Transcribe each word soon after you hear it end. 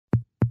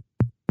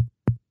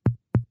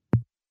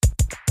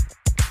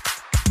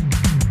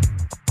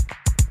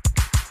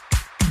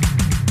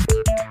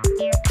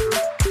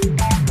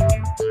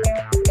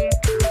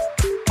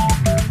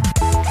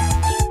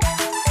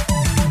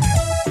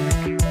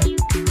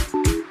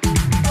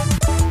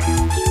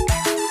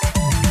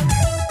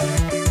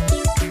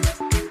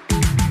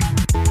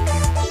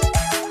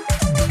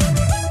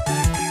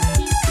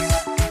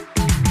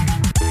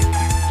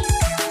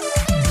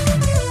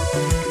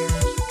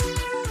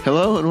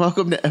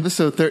to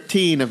episode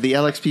 13 of the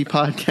LXP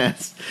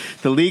podcast.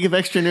 The League of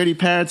Extra Nerdy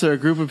Parents are a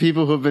group of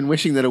people who have been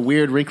wishing that a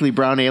weird, wrinkly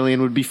brown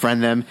alien would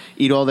befriend them,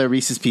 eat all their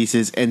Reese's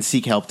Pieces, and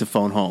seek help to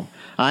phone home.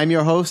 I'm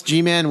your host,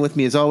 G-Man. With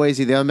me, as always,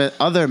 are the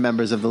other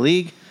members of the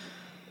League.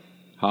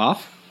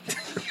 Hoff?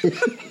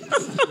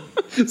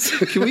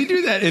 So can we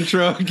do that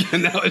intro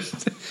again?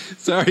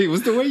 Sorry, it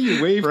was the way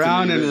you waved.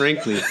 Brown and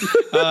wrinkly.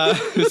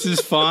 This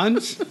is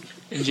Fonz.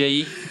 And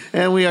J.E.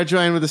 And we are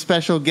joined with a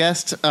special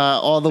guest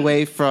all the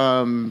way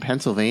from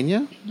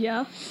Pennsylvania.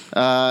 Yeah.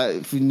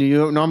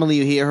 Normally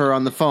you hear her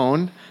on the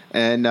phone,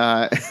 and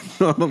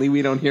normally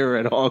we don't hear her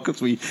at all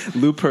because we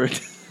loop her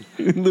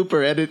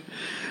edit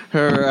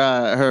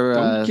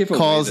her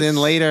calls in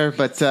later.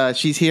 But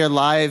she's here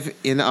live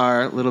in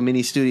our little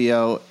mini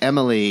studio.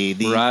 Emily,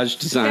 the Mirage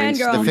Designs,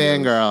 the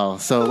fangirl.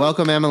 So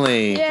welcome,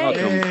 Emily. Yay.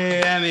 Welcome.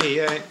 Hey,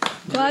 Emmy.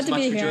 Glad to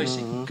be here.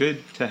 Rejoicing.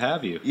 Good to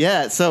have you.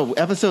 Yeah, so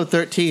episode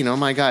 13, oh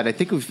my God, I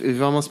think we've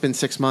almost been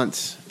 6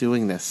 months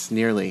doing this,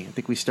 nearly. I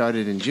think we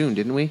started in June,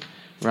 didn't we?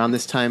 Around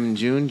this time in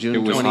June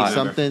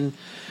 20-something.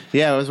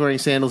 Yeah, I was wearing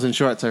sandals and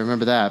shorts, I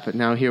remember that. But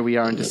now here we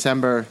are in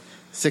December,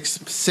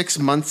 six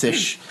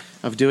months-ish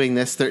of doing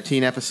this,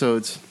 13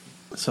 episodes.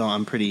 So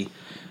I'm pretty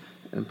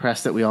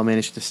impressed that we all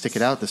managed to stick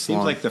it out this long.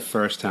 Seems like the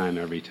first time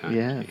every time.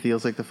 Yeah, it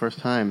feels like the first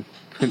time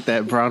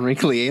that brown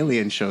wrinkly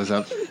alien shows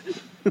up.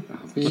 Look,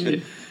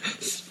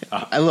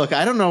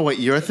 I don't know what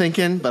you're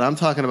thinking, but I'm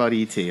talking about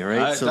E.T., all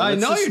right? I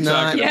know you're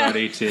talking about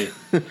E.T.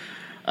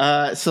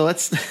 So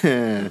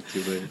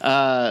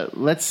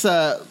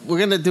we're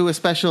going to do a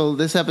special,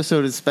 this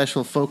episode is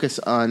special focus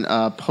on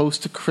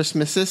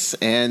post-Christmases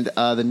and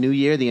the new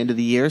year, the end of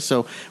the year.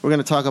 So we're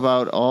going to talk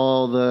about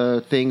all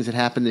the things that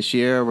happened this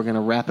year. We're going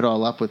to wrap it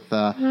all up with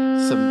some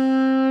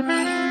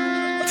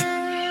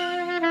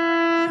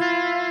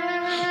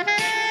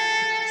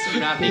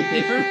wrapping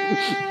paper?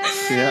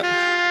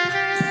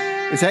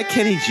 Yeah. Is that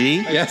Kenny G?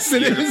 Yes,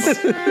 it is.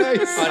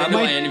 I don't know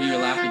why any of you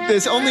are laughing.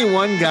 There's only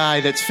one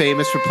guy that's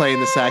famous for playing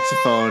the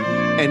saxophone,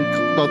 and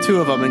well, two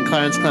of them, and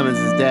Clarence Clemens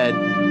is dead,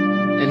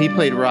 and he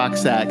played rock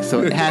sax,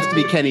 so it has to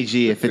be Kenny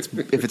G if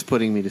it's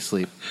putting me to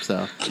sleep.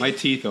 So my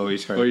teeth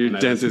always hurt. Or your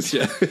dentist,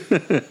 yeah.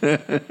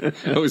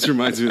 Always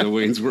reminds me of the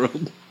Wayne's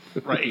World.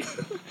 Right.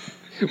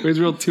 Wayne's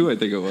World 2, I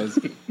think it was.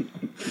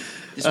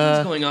 This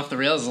one's going off the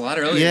rails a lot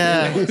earlier.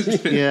 Yeah,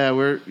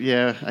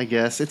 I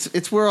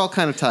guess we're all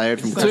kind of tired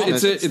from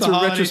Christmas. It's a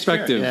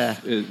retrospective.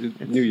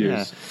 New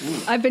Year's. Yeah.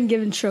 I've been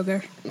given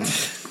sugar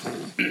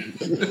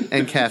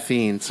and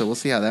caffeine, so we'll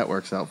see how that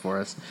works out for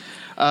us.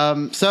 I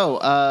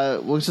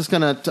want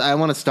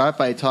to start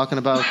by talking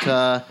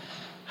about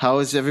how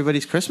is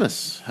everybody's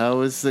Christmas? How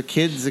is the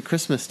kids at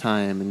Christmas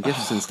time and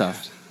gifts and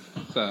stuff?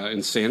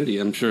 Insanity.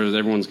 I'm sure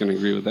everyone's going to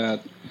agree with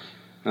that.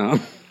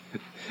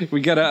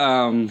 We got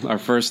our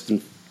first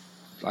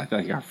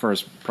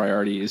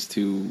priority is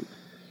to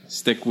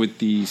stick with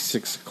the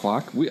 6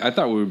 o'clock. I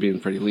thought we were being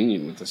pretty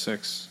lenient with the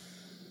 6,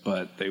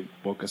 but they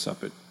woke us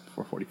up at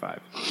 4:45.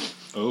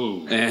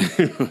 Oh, and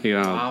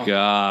Wow.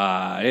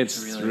 God,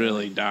 it's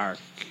really dark.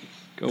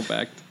 Go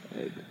back to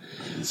bed.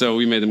 So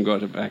we made them go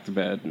back to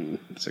bed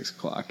at 6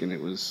 o'clock, and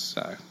it was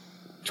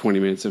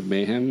 20 minutes of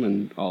mayhem,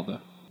 and all the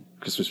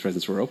Christmas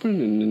presents were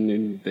open, and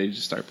then they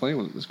just started playing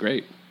with it. It was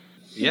great.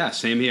 yeah,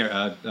 same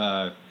here.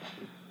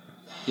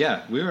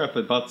 Yeah, we were up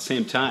about the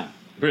same time.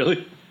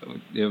 Really?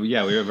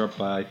 Yeah, we were up,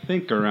 I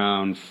think,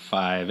 around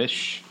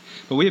 5-ish.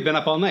 But we had been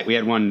up all night. We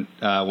had one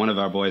of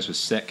our boys was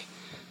sick,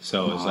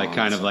 so it was like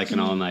an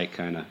all-night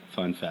kind of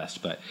fun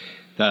fest. But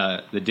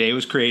the day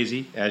was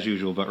crazy, as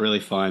usual, but really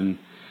fun.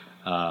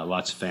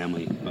 Lots of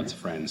family, lots of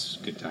friends,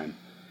 good time.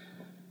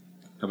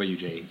 How about you,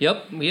 Jay?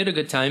 Yep, we had a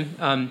good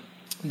time.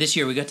 This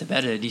year we got to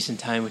bed at a decent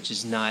time, which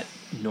is not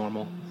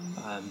normal.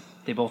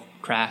 They both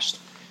crashed.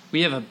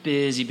 We have a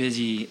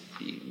busy,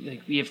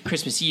 like we have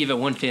Christmas Eve at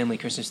one family,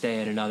 Christmas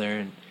Day at another,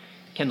 and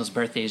Kendall's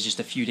birthday is just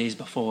a few days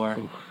before.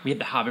 Ooh. We had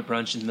the Hobbit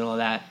brunch in the middle of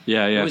that.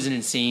 Yeah. It was an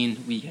insane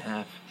week and a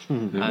half.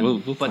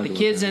 But the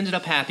kids ended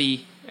up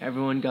happy.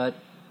 Everyone got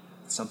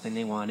something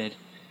they wanted.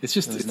 It's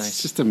just nice.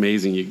 It's just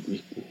amazing.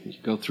 You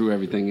go through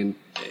everything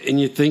and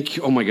you think,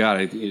 oh my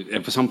God!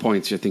 At some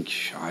points you think,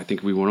 I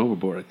think we went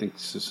overboard. I think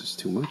this is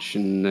too much.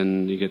 And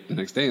then you get the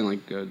next day and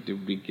like,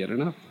 did we get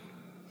enough?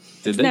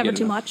 It's never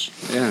too much.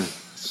 Yeah,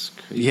 it's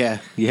crazy. Yeah,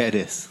 it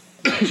is.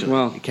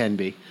 Well, it can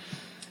be.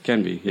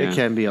 Yeah. It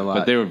can be a lot.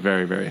 But they were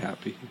very, very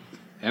happy.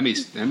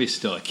 Emmy's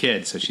still a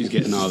kid, so she's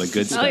getting all the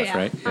good stuff,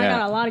 right? I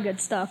got a lot of good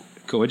stuff.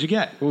 Cool. What'd you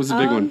get? What was the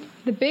big one?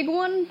 The big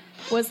one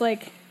was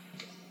like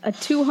a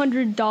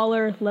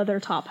 $200 leather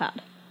top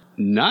hat.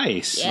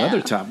 Nice. Yeah.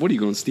 Leather top. What are you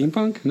going,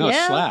 steampunk? No,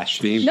 Yeah.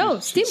 Slash. No,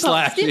 steampunk.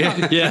 Slash.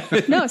 Steampunk. Yeah.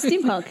 No,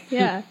 steampunk.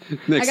 Yeah.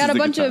 Next I got is a the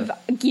bunch guitar.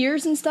 of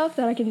gears and stuff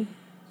that I can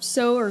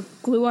sew or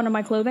glue onto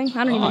my clothing.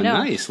 I don't Oh, even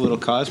know. nice. Little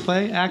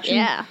cosplay action.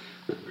 Yeah.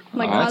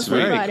 Like that's Cosplay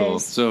very Fridays. cool.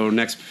 So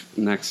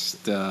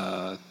next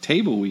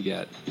table we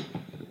get,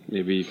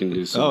 maybe you can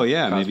do some. Oh,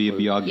 yeah. Maybe you'll cosplay.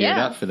 be all geared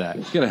Yeah. up for that.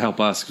 You got to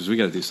help us because we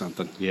got to do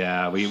something.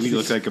 Yeah, we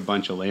look like a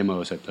bunch of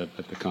lamos at the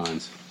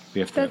cons.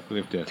 We have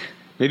to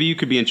Maybe you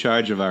could be in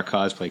charge of our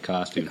cosplay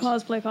costumes.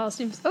 Cosplay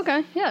costumes.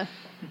 Okay, yeah.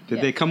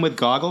 Did they come with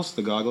goggles?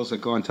 The goggles that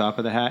go on top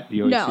of the hat?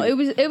 No,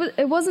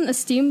 it wasn't a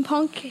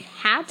steampunk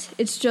hat.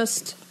 It's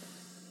just.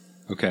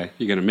 Okay.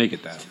 You're going to make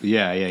it that.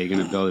 Yeah, you're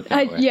going to build it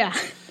that way. Yeah.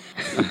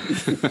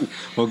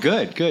 Well,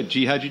 good.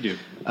 Gee, how'd you do?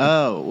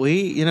 Oh,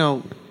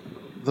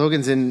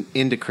 Logan's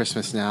into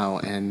Christmas now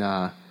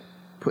and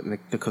putting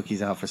the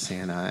cookies out for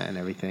Santa and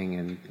everything,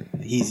 and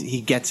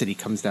he gets it. He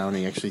comes down and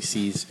he actually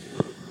sees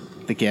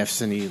the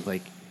gifts and he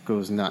like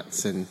goes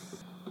nuts, and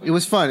it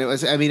was fun. I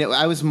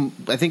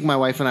think my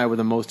wife and I were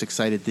the most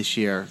excited this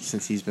year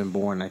since he's been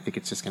born. I think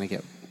it's just going to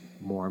get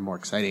more and more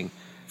exciting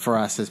for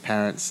us as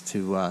parents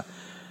to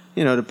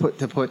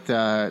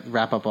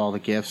wrap up all the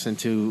gifts and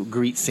to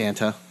greet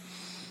Santa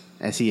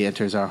as he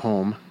enters our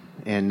home.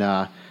 And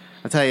I'll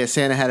tell you,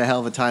 Santa had a hell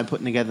of a time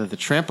putting together the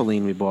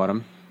trampoline we bought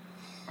him.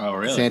 Oh,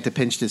 really? Santa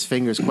pinched his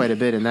fingers quite a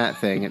bit in that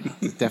thing.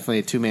 It's definitely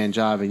a two-man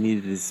job. He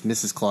needed his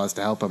Mrs. Claus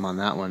to help him on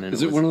that one. And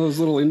Is it one of those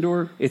little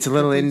indoor? It's a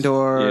little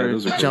indoor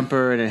Yeah,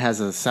 jumper, and it has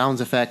the sound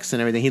effects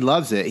and everything. He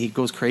loves it. He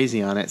goes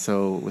crazy on it,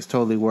 so it was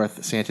totally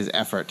worth Santa's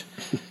effort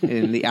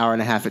in the hour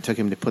and a half it took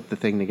him to put the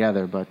thing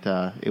together. But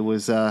it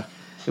was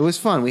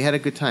fun. We had a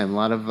good time. A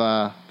lot of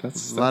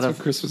That's what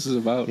Christmas is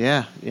about.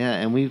 Yeah,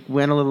 and we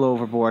went a little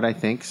overboard. I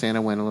think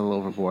Santa went a little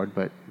overboard,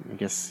 but I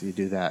guess you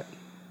do that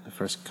the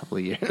first couple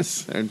of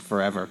years and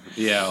forever.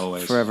 Yeah,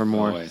 always.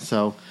 Forevermore. Always.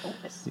 So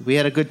we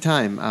had a good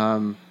time.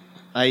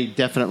 I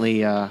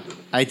definitely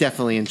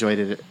enjoyed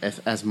it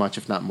as much,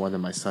 if not more, than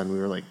my son. We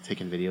were like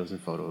taking videos and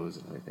photos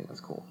and everything. It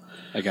was cool.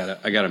 I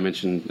gotta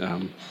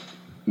mention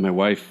my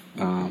wife.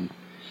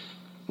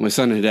 My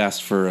son had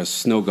asked for a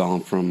snow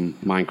golem from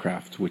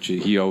Minecraft, which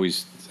he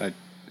always. I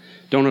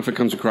don't know if it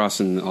comes across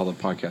in all the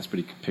podcasts, but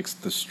he picks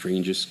the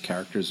strangest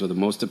characters or the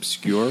most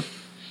obscure.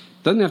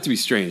 Doesn't have to be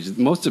strange. The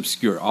most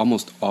obscure,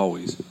 almost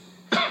always.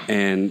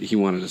 And he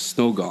wanted a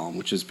snow golem,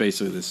 which is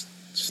basically this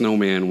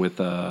snowman with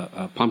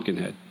a pumpkin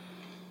head,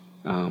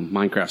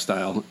 Minecraft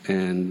style,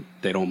 and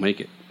they don't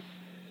make it.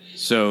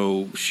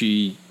 So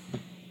she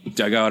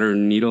dug out her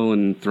needle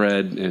and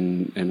thread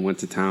and went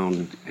to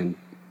town and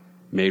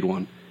made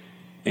one.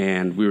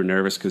 And we were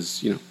nervous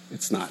because,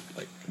 it's not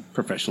like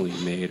professionally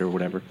made or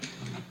whatever.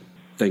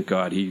 Thank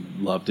God he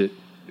loved it.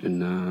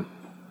 And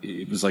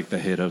it was like the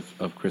hit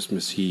of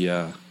Christmas. He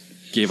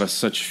gave us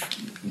such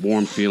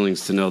warm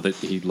feelings to know that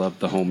he loved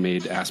the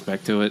homemade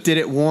aspect to it. Did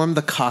it warm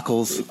the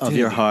cockles of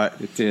your heart?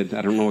 It did.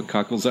 I don't know what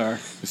cockles are.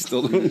 I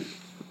still don't.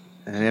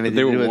 And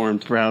they were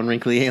warmed. Brown,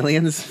 wrinkly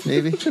aliens,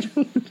 maybe?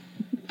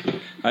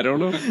 I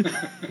don't know.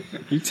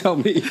 You tell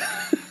me.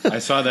 I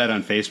saw that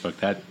on Facebook.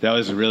 That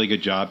was a really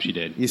good job she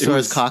did. You saw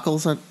his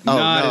cockles?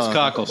 Not his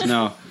cockles,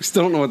 no. We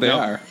still don't know what they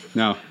are.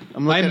 No.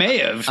 I may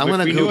have.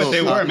 If we knew what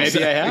they were,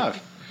 maybe I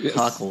have. Yes.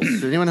 Cockles.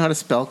 Does anyone know how to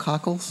spell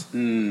cockles?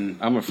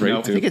 I'm afraid to.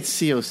 I think it's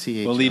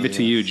COCH. We'll leave it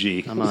to you,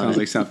 G. Sounds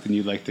like something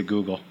you'd like to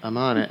Google. I'm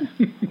on it.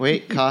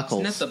 Wait,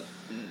 cockles.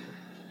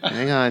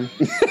 Hang on.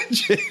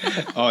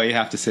 Oh, you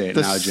have to say it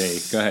now, Jay.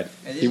 Go ahead.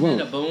 Isn't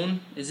it a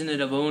bone? Isn't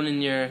it a bone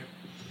in your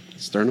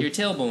sternum? Your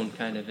tailbone,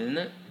 kind of, isn't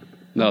it?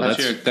 No,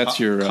 that's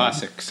your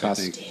coccyx. I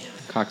think.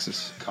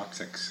 Coccyx.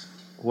 Coccyx.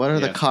 What are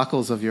the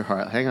cockles of your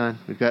heart? Hang on,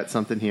 we've got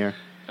something here.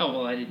 Oh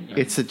well, I didn't.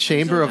 It's a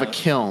chamber of a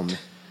kiln.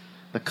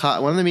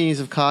 One of the meanings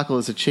of cockle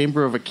is a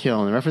chamber of a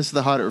kiln. In reference to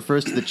the heart, it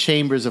refers to the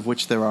chambers of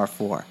which there are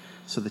 4.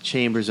 So the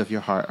chambers of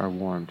your heart are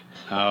warmed.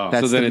 Oh,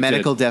 that's so the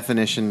medical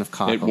definition of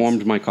cockles. It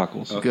warmed my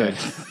cockles. Okay. Good.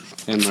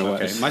 And my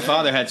wife. Okay. My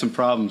father had some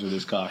problems with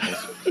his cockles.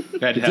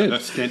 Had to have a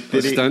stint.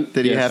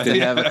 Did he have to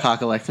have a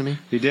cockolectomy?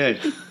 He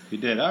did.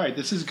 All right,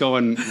 this is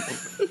going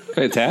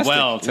fantastic.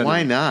 Well,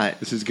 why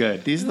not? This is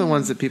good. These are the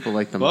ones that people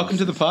like the most. Welcome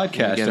to the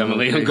podcast,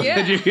 Emily. I'm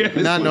glad you're here.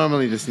 Not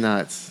normally just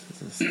nuts.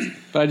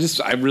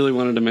 But I really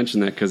wanted to mention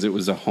that because it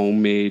was a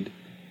homemade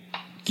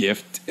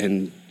gift,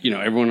 and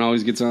everyone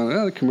always gets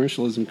on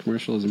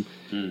commercialism.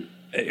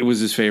 It was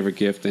his favorite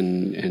gift,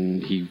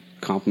 and he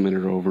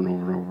complimented her over and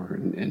over and over,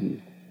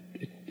 and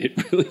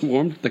it really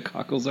warmed the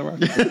cockles of our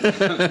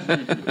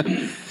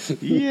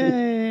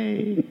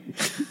Yay!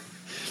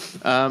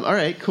 All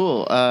right,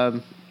 cool.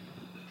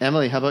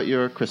 Emily, how about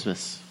your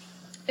Christmas?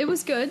 It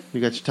was good.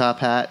 You got your top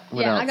hat.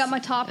 What else? I got my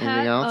top hat.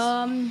 Anything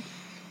else?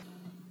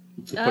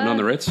 Putting on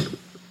the Ritz?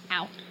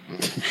 Ow.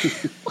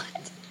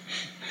 What?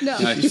 No.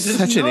 She's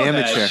such an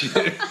amateur.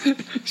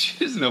 She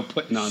doesn't know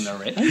putting on the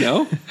Ritz.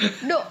 No.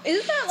 No,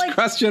 isn't that like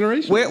cross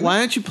generation? Wait, why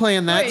aren't you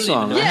playing that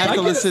song? Yeah, I have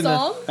to listen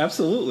song.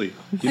 Absolutely.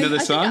 You know the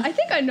song? I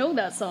think I know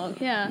that song.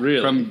 Yeah.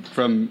 Really?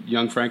 From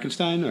Young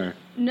Frankenstein, or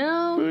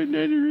no?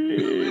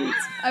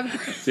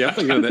 See, I'm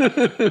thinking of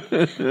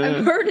that.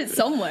 I've heard it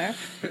somewhere.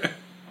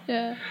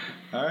 Yeah.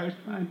 All right,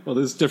 fine. Well,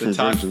 there's different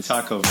versions.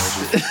 Taco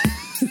version.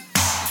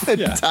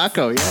 Yeah.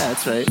 Taco, yeah,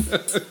 that's right.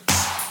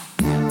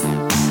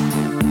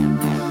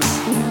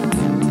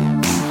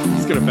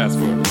 Just gonna fast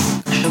forward.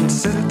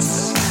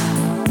 Sits,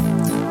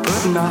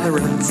 putting on the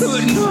Ritz.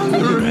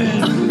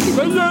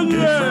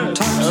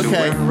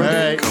 Okay, all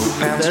right.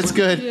 That's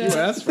good. Yeah. You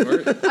asked for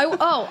it.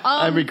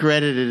 I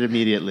regretted it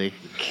immediately.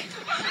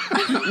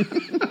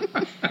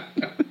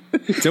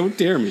 Don't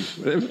dare me.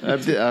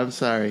 I'm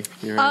sorry.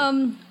 You're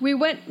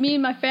right. Me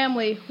and my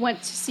family went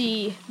to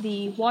see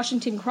the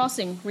Washington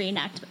Crossing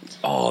reenactment.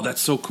 Oh,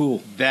 that's so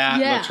cool. That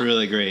Yeah. looks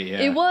really great. Yeah.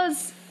 It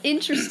was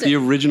interesting. The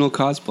original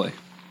cosplay.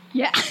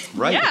 Yeah.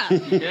 Right.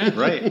 Yeah.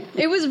 Right.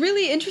 It was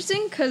really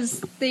interesting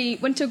because they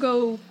went to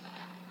go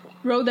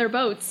row their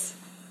boats,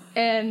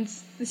 and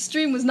the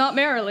stream was not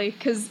merrily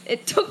because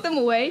it took them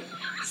away.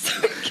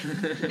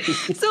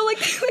 So like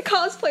the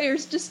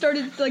cosplayers just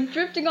started like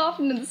drifting off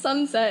into the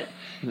sunset,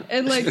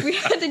 and like we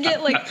had to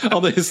get like All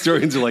the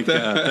historians are like,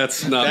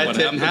 that's not That what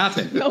didn't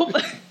happened. happen. nope.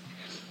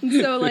 And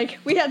so like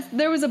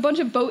there was a bunch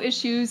of boat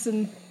issues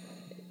and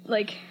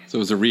like So it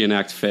was a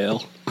reenact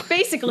fail.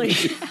 basically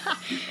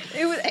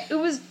it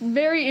was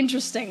very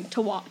interesting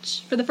to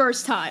watch for the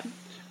first time.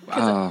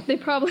 Wow. They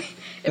probably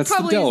That's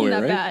probably the Delaware,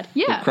 isn't that right? bad.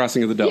 Yeah, The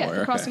crossing of the Delaware. Yeah,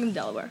 the crossing okay. of the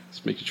Delaware.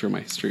 Just making sure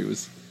my history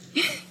was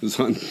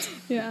on.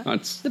 Yeah. on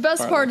The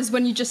best part is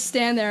when you just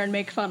stand there and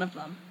make fun of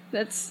them.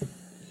 That's.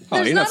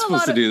 Oh, you're not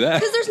supposed to do that.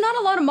 Because there's not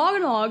a lot of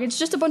monologue. It's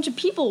just a bunch of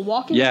people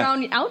walking Yeah.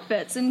 around in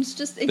outfits, and it's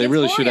just. It They gets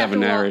really boring should have a after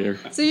while. narrator.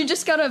 So you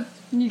just gotta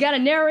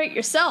narrate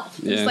yourself.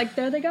 Yeah. It's like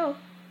there they go.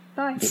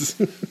 Bye.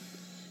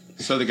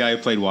 So the guy who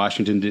played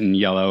Washington didn't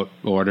yell out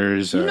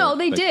orders? Or, No,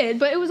 they like- did,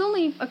 but it was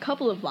only a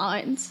couple of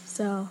lines.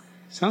 So.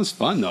 Sounds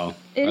fun, though.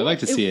 I'd like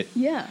to see it.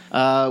 Yeah.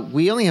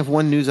 We only have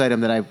one news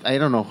item that I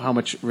don't know how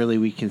much really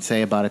we can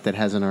say about it that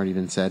hasn't already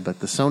been said, but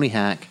the Sony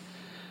hack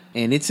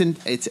and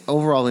its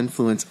overall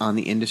influence on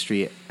the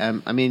industry.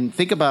 I mean,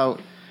 think about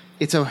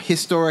it's a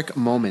historic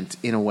moment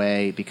in a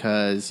way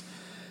because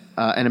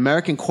an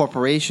American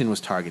corporation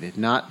was targeted,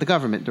 not the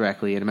government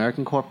directly. An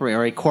American corporation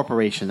or a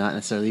corporation, not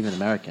necessarily even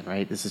American,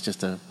 right? This is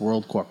just a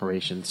world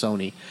corporation.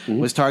 Sony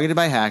was targeted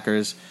by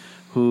hackers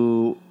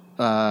who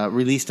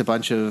released a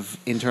bunch of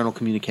internal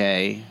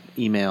communique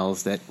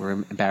emails that were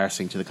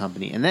embarrassing to the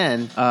company, and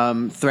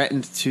then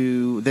threatened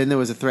to. Then there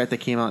was a threat that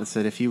came out and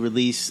said, if you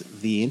release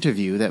the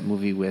interview, that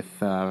movie with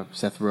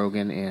Seth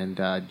Rogen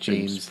and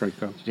James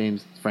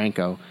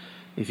Franco,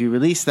 if you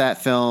release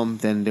that film,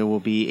 then there will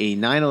be a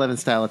 9/11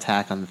 style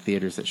attack on the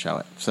theaters that show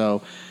it.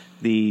 So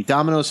the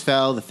dominoes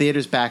fell. The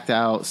theaters backed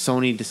out.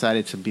 Sony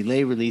decided to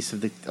delay release of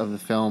the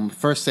film.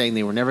 First saying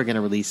they were never going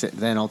to release it,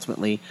 then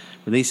ultimately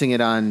releasing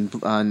it on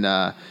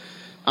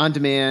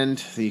demand,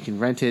 so you can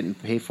rent it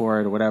and pay for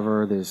it or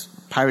whatever. There's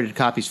pirated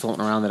copies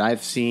floating around that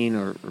I've seen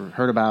or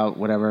heard about,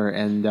 whatever.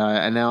 And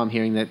now I'm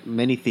hearing that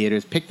many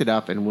theaters picked it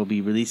up and will be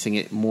releasing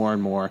it more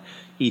and more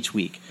each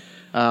week.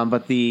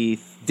 But the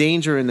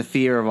danger and the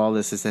fear of all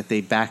this is that they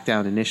back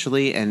down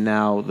initially, and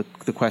now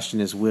the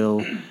question is, will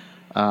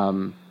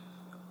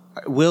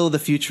the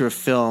future of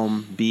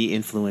film be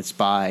influenced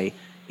by,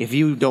 if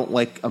you don't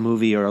like a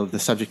movie or the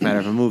subject matter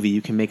of a movie,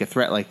 you can make a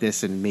threat like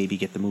this and maybe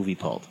get the movie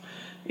pulled.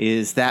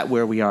 Is that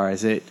where we are?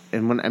 Is it?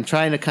 And when I'm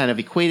trying to kind of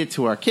equate it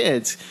to our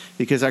kids,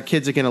 because our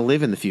kids are going to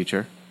live in the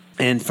future.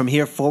 And from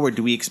here forward,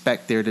 do we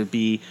expect there to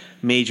be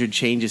major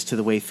changes to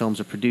the way films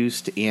are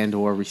produced and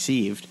or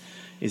received?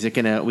 Is it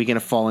are we going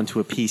to fall into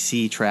a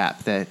PC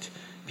trap that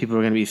people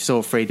are going to be so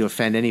afraid to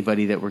offend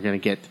anybody that we're going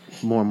to get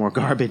more and more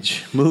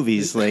garbage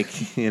movies?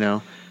 Like, you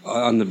know,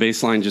 On the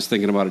baseline, just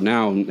thinking about it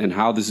now and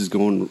how this is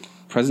going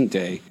present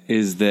day,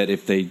 is that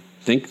if they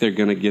think they're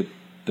going to get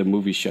the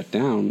movie shut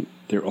down,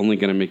 they're only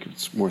going to make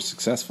it more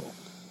successful,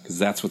 because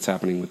that's what's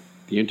happening with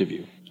the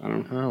interview. I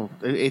don't know.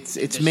 oh, it's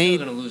They're made.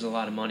 still going to lose a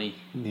lot of money.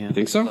 Yeah. You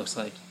think so? Looks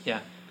like, yeah.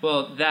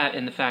 Well, that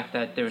and the fact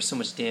that there was so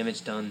much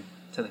damage done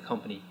to the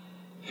company.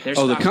 Their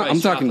Oh, stock price I'm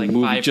talking dropped the like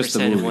movie, 5% just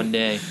the in movie. one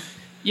day.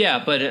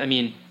 Yeah, but I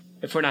mean,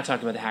 if we're not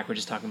talking about the hack, we're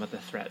just talking about the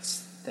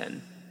threats.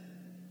 Then,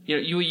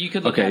 you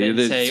could look Okay, at it and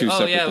they're say, two oh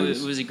separate yeah,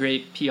 things. it was a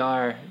great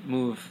PR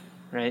move,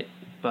 right?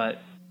 But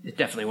it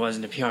definitely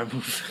wasn't a PR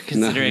move,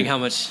 considering how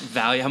much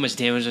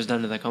damage was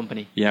done to the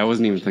company. Yeah, I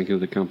wasn't even thinking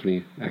of the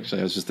company.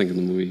 Actually, I was just thinking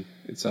of the movie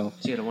itself.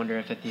 So you got to wonder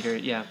if a theater,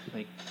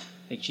 like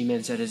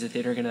G-Man said, is a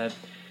theater going to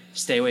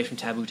stay away from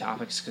taboo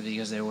topics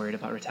because they're worried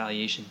about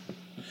retaliation?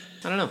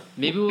 I don't know.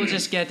 Maybe we'll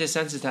just get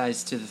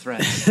desensitized to the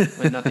threats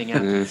when nothing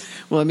happens.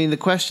 Well, I mean, the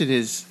question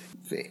is,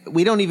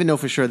 we don't even know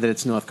for sure that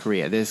it's North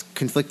Korea. There's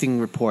conflicting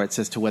reports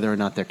as to whether or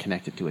not they're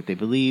connected to it. They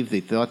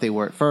thought they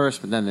were at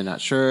first, but then they're not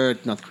sure.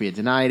 North Korea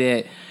denied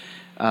it.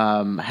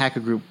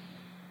 Hacker group,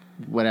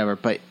 whatever.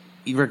 But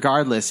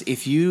regardless,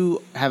 if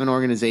you have an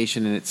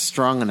organization and it's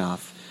strong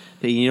enough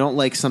that you don't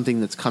like something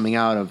that's coming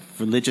out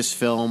of religious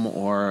film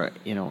or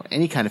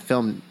any kind of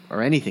film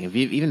or anything,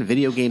 even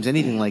video games,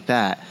 anything like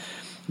that,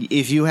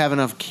 if you have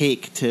enough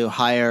cake to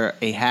hire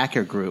a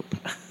hacker group,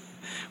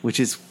 which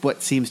is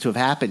what seems to have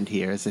happened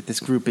here, is that this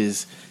group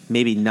is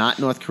maybe not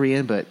North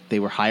Korean, but they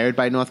were hired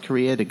by North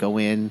Korea to go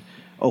in,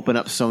 open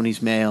up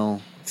Sony's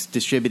mail,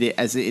 distribute it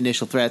as the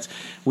initial threats.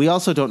 We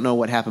also don't know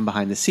what happened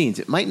behind the scenes.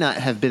 It might not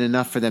have been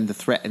enough for them to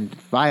threaten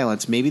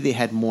violence. Maybe they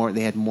had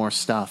more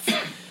stuff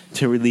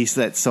to release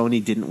that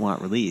Sony didn't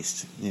want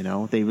released.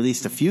 They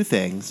released a few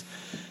things,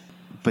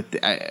 but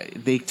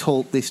they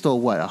stole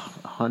what,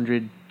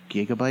 100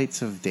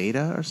 gigabytes of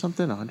data or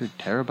something, 100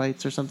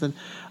 terabytes or something.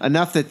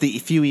 Enough that the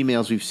few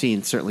emails we've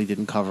seen certainly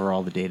didn't cover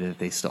all the data that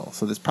they stole.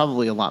 So there's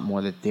probably a lot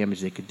more that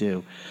damage they could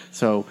do.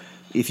 So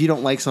if you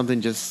don't like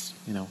something, just,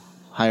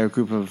 hire a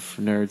group of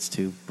nerds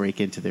to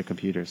break into their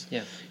computers.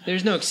 Yeah.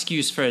 There's no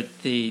excuse for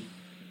the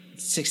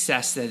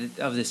success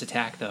of this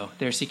attack, though.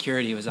 Their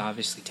security was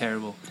obviously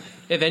terrible.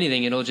 If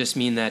anything, it'll just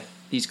mean that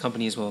these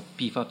companies will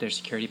beef up their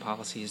security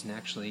policies and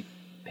actually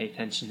pay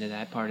attention to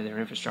that part of their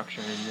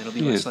infrastructure, and it'll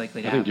be less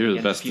likely to happen. I think you're the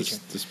in best future.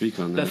 to speak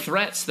on that. The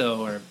threats,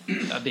 though, are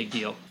a big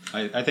deal.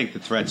 I think the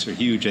threats are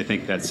huge. I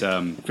think that's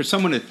for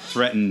someone to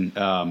threaten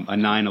a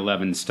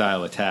 9/11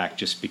 style attack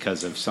just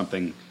because of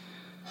something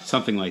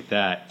like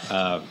that.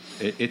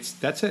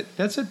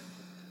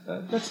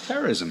 That's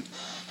terrorism.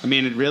 I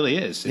mean, it really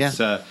is.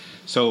 It's,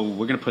 so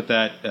we're going to put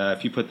that.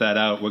 If you put that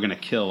out, we're going to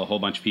kill a whole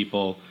bunch of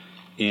people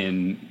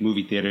in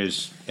movie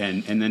theaters,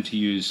 and then to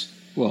use.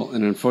 Well,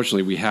 and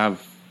unfortunately, we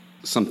have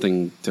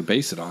something to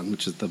base it on,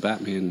 which is the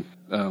Batman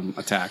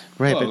attack.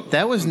 Right, but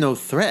that was no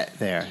threat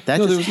there. That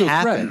no, just there was no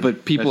happened. threat,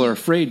 but people are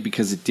afraid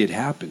because it did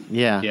happen.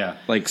 Yeah.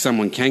 Like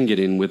someone can get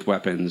in with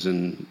weapons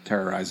and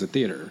terrorize a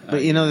theater.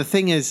 But the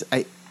thing is,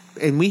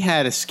 we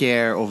had a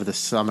scare over the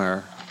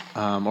summer,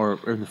 or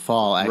in the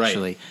fall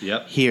actually,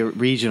 here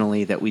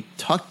regionally that we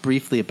talked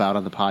briefly about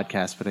on the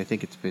podcast. But I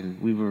think it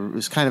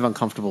was kind of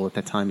uncomfortable at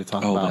that time to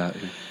talk about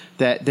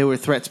that there were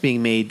threats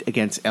being made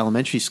against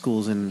elementary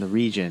schools in the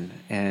region,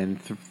 and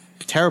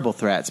terrible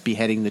threats,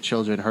 beheading the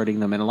children, hurting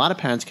them, and a lot of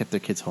parents kept their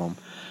kids home.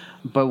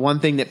 But one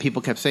thing that people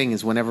kept saying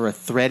is whenever a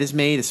threat is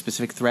made, a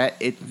specific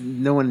threat,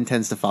 no one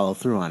intends to follow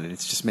through on it.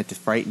 It's just meant to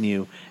frighten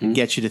you and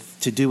get you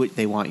to do what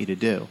they want you to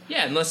do.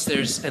 Yeah, unless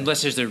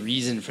there's a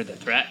reason for the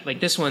threat.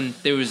 Like this one,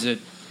 there was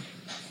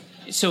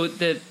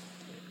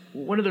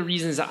one of the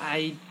reasons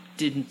I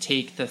didn't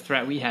take the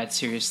threat we had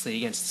seriously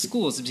against the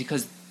schools is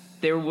because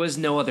there was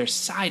no other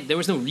side. There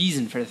was no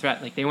reason for the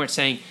threat. Like they weren't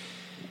saying,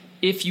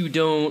 if you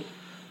don't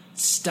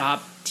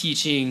stop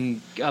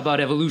teaching about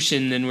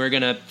evolution, then we're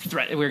gonna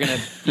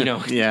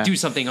do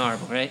something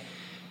horrible, right?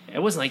 It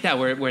wasn't like that.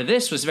 Where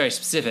this was very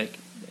specific.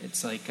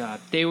 It's like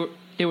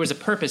there was a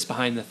purpose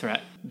behind the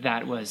threat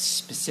that was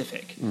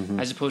specific,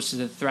 as opposed to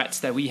the threats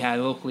that we had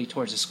locally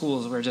towards the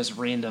schools were just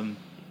random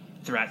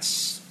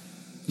threats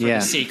for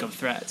the sake of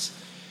threats,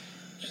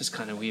 which was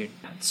kind of weird.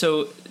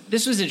 So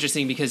this was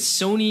interesting because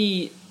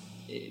Sony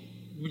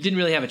didn't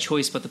really have a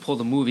choice but to pull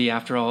the movie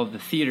after all of the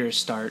theaters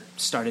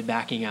started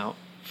backing out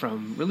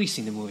from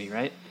releasing the movie,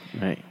 right?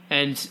 Right.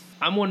 And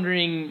I'm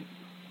wondering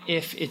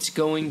if it's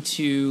going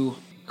to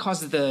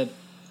cause the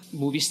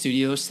movie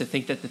studios to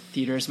think that the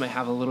theaters might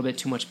have a little bit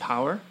too much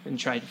power and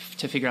try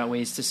to figure out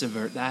ways to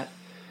subvert that.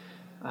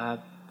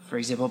 For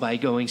example, by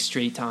going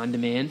straight to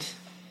on-demand.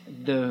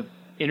 The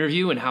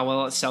interview and how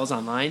well it sells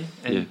online.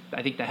 And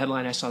I think the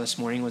headline I saw this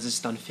morning was it's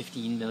done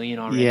 $15 million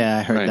already. Yeah,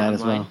 I heard that online.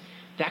 as well.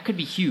 That could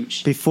be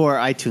huge. Before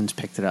iTunes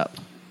picked it up.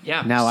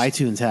 Yeah. Now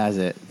iTunes has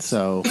it,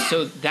 so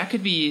that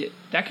could be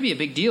a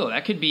big deal.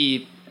 That could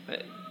be,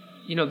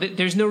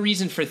 there's no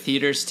reason for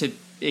theaters to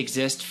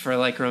exist for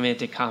like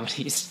romantic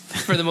comedies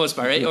for the most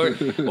part, right?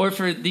 Or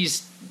for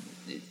these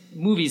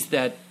movies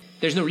that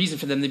there's no reason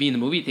for them to be in the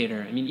movie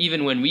theater. I mean,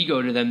 even when we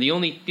go to them, the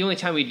only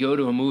time we'd go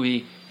to a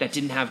movie that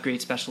didn't have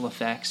great special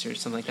effects or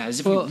something like that is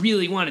if we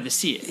really wanted to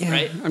see it,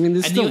 right? I mean,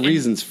 there's still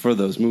reasons for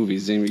those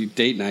movies. I mean,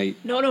 date night.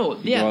 You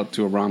go out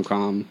to a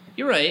rom-com.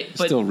 You're right,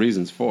 but still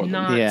reasons for them.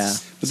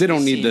 But they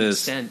don't need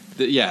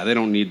they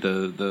don't need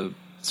the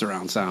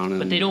surround sound.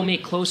 But they don't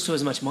make close to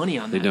as much money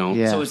on that. They don't.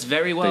 Yeah. So it's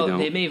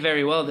they may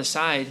very well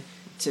decide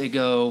to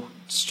go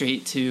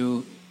straight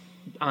to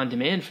on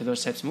demand for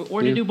those types of movies,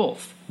 or to do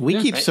both.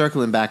 We keep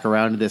circling back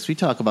around to this. We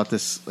talk about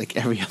this like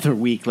every other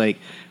week. Like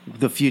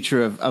the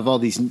future of all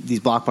these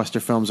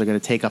blockbuster films are going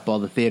to take up all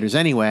the theaters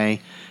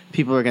anyway.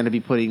 People are going to be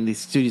these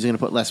studios are going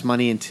to put less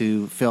money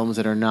into films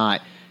that are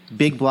not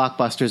big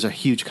blockbusters or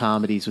huge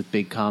comedies with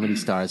big comedy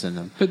stars in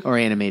them, or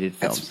animated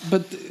films.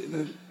 But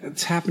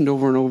it's happened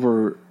over and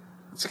over.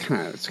 It's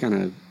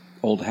kind of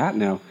old hat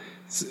now.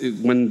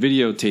 When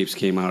videotapes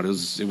came out,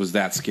 it was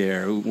that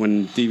scare.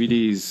 When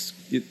DVDs,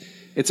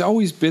 it's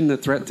always been the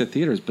threat to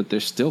theaters, but they're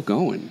still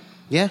going.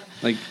 Yeah,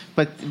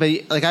 but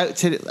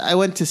I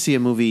went to see a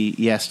movie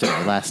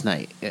last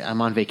night. I'm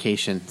on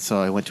vacation,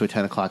 so I went to a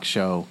 10:00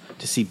 show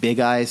to see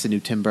Big Eyes, the new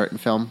Tim Burton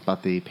film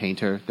about the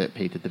painter that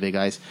painted the Big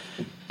Eyes.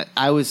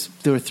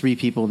 There were 3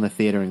 people in the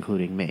theater,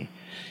 including me,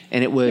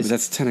 and it was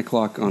that's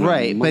 10:00 on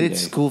right. Monday. But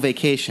it's school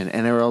vacation,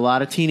 and there were a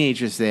lot of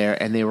teenagers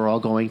there, and they were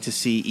all going to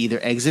see either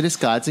Exodus: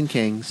 Gods and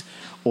Kings,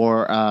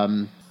 or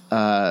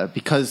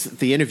because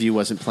the interview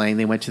wasn't playing,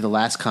 they went to the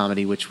last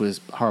comedy, which was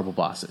Horrible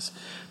Bosses.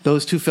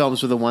 Those 2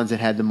 films were the ones that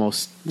had the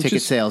most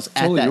ticket sales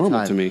at that normal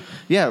time. To me.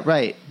 Yeah,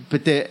 right.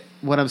 But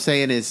what I'm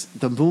saying is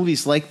the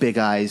movies like Big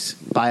Eyes,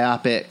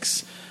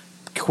 biopics,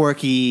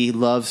 quirky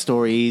love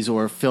stories,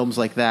 or films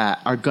like that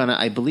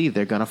I believe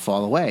they're gonna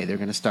fall away. They're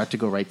gonna start to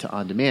go right to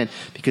on demand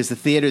because the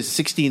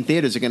 16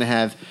 theaters are gonna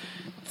have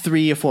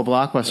 3 or 4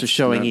 blockbusters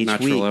showing each week.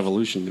 Natural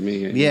evolution to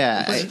me.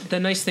 Yeah. The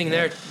nice thing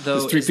there, though,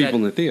 there's 3 people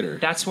in the theater.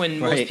 That's when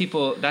most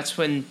people. That's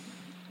when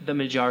the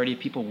majority of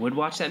people would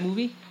watch that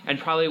movie and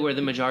probably where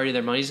the majority of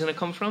their money is going to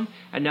come from.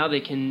 And now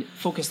they can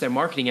focus their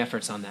marketing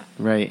efforts on that.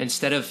 Right.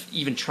 Instead of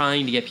even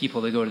trying to get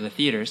people to go to the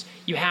theaters.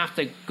 You have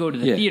to go to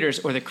the theaters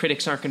or the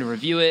critics aren't going to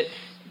review it.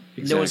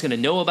 Exactly. No one's going to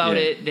know about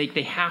it.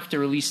 They have to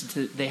release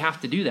it. They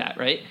have to do that,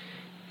 right?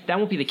 That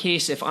won't be the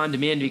case if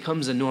on-demand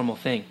becomes a normal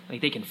thing.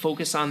 Like, they can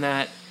focus on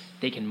that.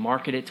 They can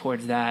market it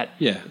towards that.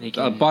 Yeah. They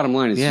can, bottom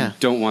line is you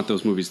don't want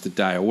those movies to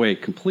die away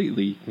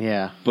completely.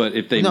 Yeah. But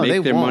if they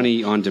make their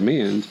money on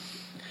demand,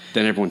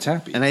 then everyone's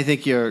happy. And I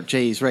think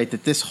Jay's right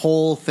that this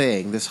whole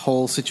thing, this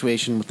whole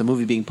situation with the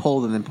movie being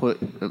pulled and then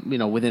put,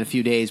 within a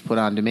few days put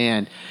on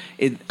demand,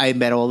 I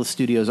bet all the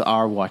studios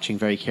are watching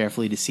very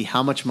carefully to see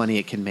how much money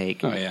it can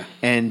make. Oh, yeah.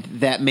 And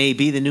that may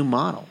be the new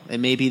model. It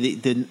may be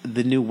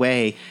the new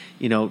way,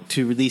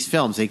 to release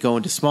films. They go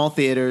into small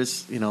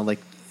theaters, like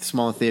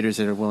smaller theaters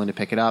that are willing to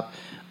pick it up,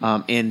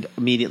 and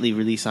immediately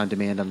release on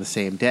demand on the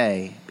same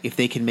day. If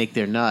they can make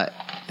their nut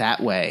that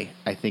way,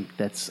 I think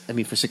for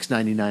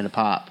 $6.99 a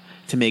pop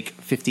to make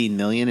 $15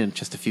 million in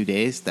just a few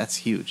days, that's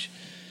huge.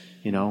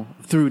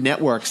 Through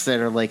networks that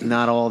are like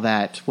not all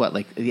that.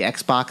 Like the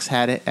Xbox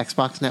had it,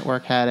 Xbox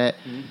Network had it.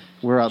 Mm-hmm.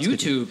 Where else?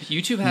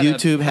 YouTube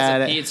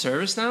had a paid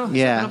service now.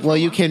 Yeah, well,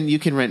 you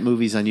can rent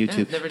movies on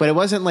YouTube, but it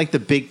wasn't like the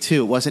big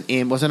two. It wasn't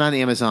on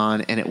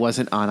Amazon and it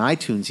wasn't on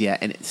iTunes yet,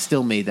 and it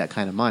still made that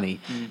kind of money.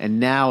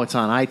 And now it's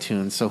on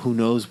iTunes, so who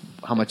knows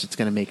how much it's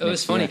going to make. It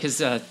was funny because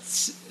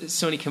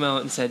Sony came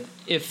out and said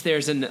if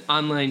there's an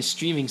online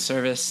streaming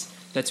service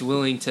that's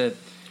willing to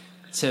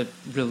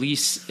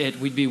release it,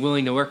 we'd be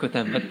willing to work with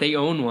them, but they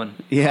own one.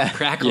 Yeah,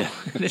 Crackle. Yeah.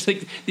 It's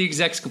like the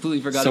execs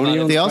completely forgot Sony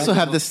about it. They also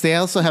have this. They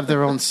also have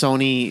their own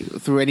Sony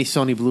through any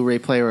Sony Blu-ray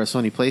player or a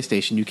Sony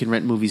PlayStation. You can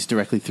rent movies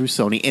directly through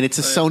Sony, and it's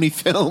a Sony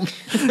film.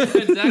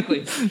 Exactly.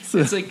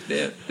 It's like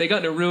they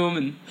got in a room,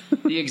 and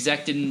the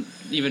exec didn't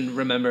even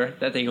remember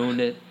that they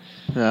owned it.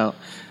 No,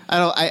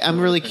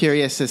 I'm really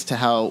curious as to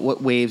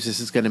what waves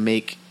this is going to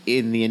make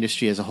in the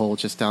industry as a whole,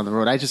 just down the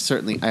road.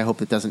 I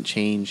hope it doesn't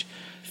change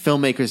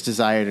filmmakers'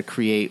 desire to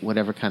create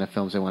whatever kind of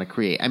films they want to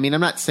create. I mean,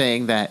 I'm not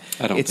saying that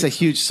it's a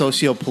huge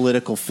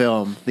socio-political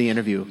film, The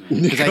Interview.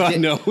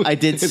 I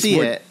did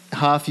see it.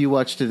 Huff, you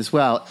watched it as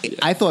well.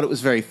 I thought it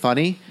was very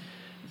funny,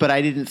 but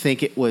I didn't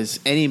think it was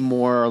any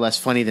more or less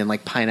funny than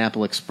like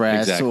Pineapple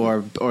Express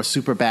or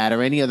Superbad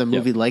or any other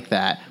movie like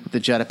that with the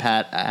Judd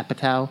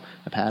Apatow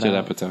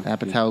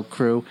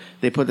crew.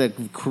 They put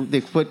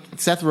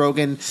Seth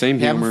Rogen,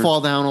 have him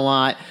fall down a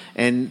lot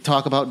and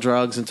talk about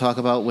drugs and talk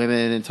about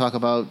women and talk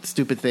about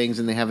stupid things,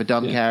 and they have a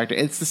dumb character.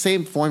 It's the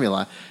same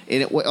formula.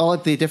 And all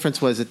the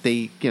difference was that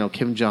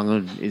Kim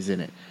Jong-un is in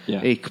it,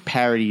 a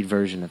parodied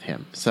version of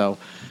him. So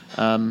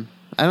I don't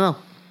know.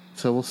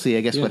 So we'll see.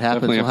 I guess what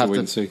happens. We'll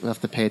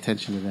have to pay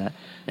attention to that.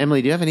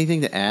 Emily, do you have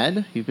anything to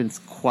add? You've been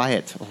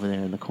quiet over there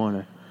in the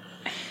corner.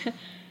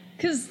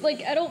 Because,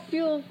 I don't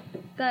feel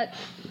that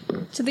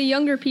to the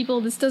younger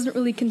people this doesn't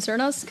really concern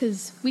us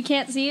because we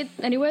can't see it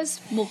anyways.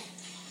 Well,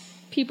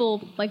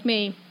 people like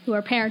me who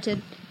are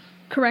parented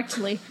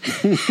correctly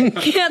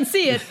can't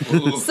see it.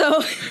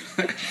 So,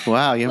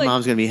 wow, your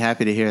mom's going to be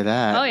happy to hear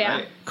that. Oh,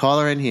 yeah. Call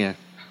her in here.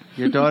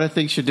 Your daughter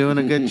thinks you're doing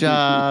a good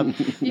job.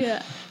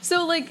 Yeah.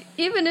 So,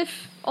 even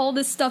if all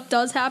this stuff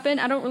does happen,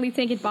 I don't really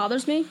think it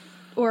bothers me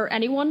or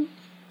anyone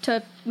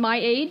to my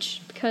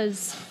age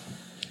because,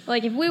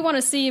 if we want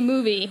to see a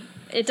movie,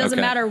 it doesn't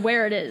matter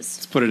where it is.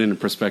 Let's put it into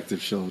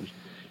perspective, Sheldon.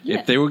 Yeah.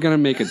 If they were going to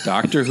make a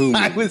Doctor Who movie,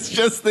 I was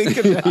just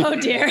thinking that. Oh,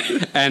 dear.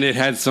 And it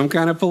had some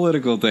kind of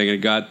political thing, it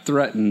got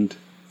threatened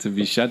to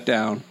be shut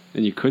down,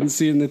 and you couldn't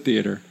see it in the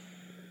theater,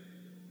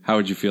 how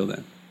would you feel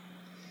then?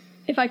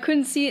 If I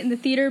couldn't see it in the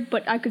theater,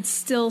 but I could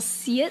still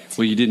see it?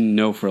 Well, you didn't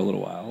know for a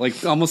little while.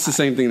 Almost the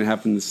same thing that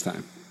happened this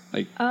time.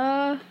 They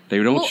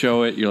don't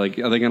show it. You're like,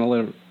 are they going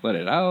to let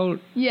it out?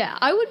 Yeah,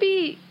 I would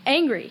be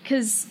angry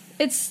because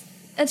it's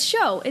a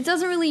show. It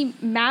doesn't really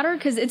matter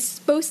because it's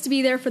supposed to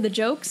be there for the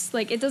jokes.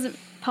 It doesn't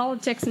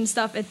politics and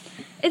stuff.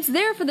 It's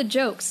there for the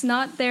jokes,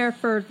 not there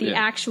for the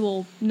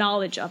actual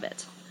knowledge of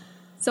it.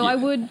 So I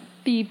would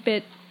be a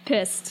bit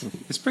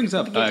pissed. This brings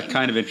up a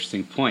kind of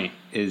interesting point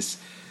is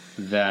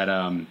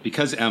that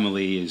because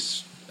Emily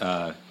is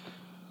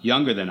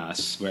younger than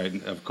us, where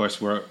of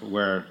course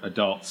we're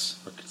adults,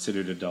 we're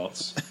considered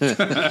adults.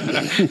 That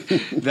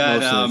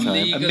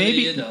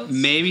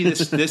maybe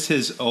this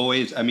has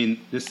always. I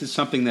mean, this is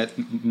something that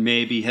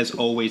maybe has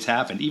always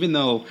happened, even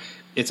though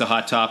it's a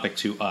hot topic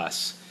to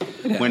us.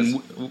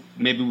 When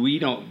maybe we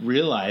don't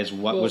realize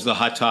what was the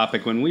hot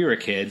topic when we were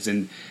kids,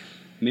 and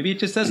maybe it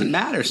just doesn't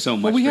matter so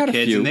much for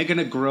kids, and they're going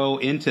to grow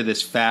into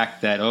this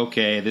fact that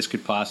this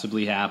could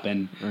possibly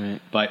happen,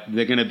 but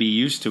they're going to be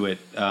used to it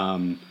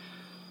a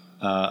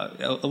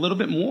little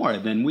bit more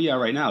than we are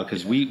right now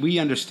because we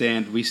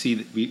understand, we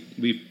see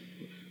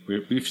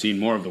we've seen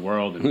more of the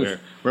world and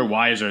we're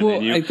wiser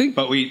than you. I think,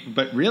 but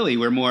really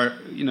we're more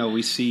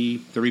we see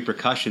the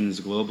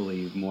repercussions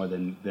globally more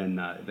than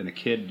a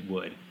kid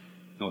would.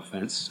 No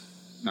offense,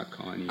 not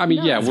calling you. I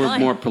mean, we're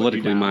more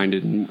politically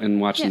minded and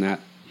watching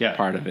that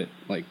part of it.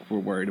 We're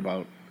worried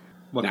about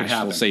what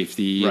national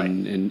safety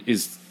and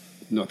is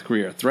North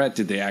Korea a threat?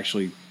 Did they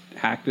actually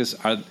hack this?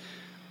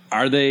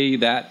 Are they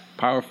that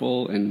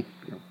powerful? And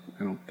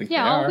I don't think they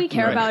are. All we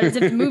care about is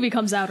if the movie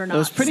comes out or not. It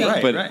was pretty,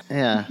 Right.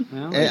 yeah.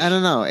 I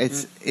don't know.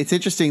 It's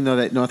interesting though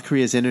that North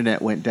Korea's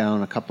internet went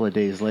down a couple of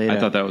days later. I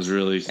thought that was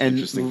really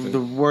interesting. And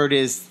the word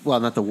is, well,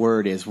 not the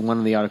word is. One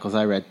of the articles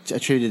I read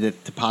attributed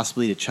it to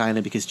possibly to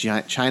China because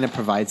China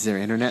provides their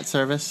internet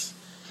service.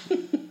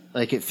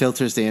 Like it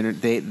filters the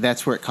internet.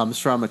 That's where it comes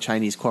from. A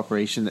Chinese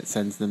corporation that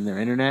sends them their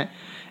internet,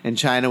 and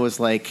China was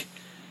like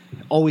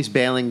always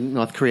bailing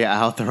North Korea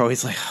out. They're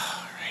always like,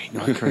 all right,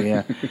 North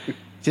Korea.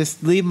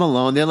 Just leave them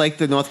alone. They're like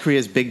the North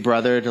Korea's big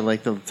brother to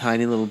like the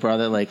tiny little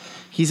brother. Like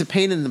he's a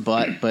pain in the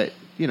butt, but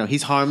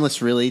he's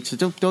harmless really. So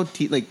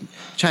don't like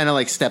China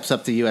like steps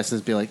up to the U.S.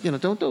 and be like,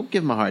 don't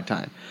give him a hard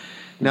time.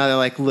 Now they're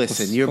like,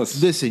 listen,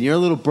 your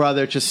little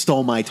brother just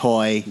stole my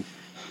toy.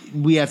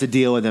 We have to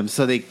deal with him.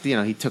 So they,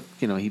 he took,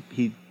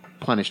 he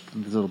punished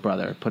his little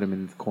brother, put him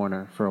in the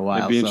corner for a while.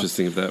 It'd be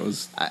interesting if that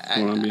was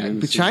going on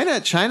behind the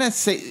scenes.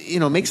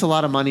 China makes a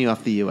lot of money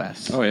off the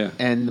U.S. Oh, yeah.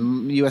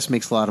 And the U.S.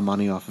 makes a lot of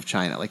money off of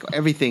China. Like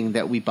everything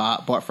that we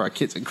bought for our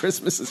kids at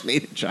Christmas is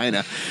made in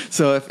China.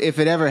 So if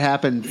it ever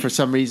happened for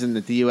some reason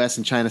that the U.S.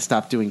 and China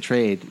stopped doing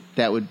trade,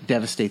 that would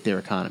devastate their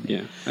economy.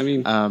 Yeah. I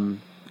mean...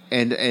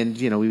 And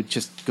we would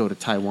just go to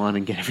Taiwan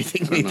and get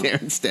everything made there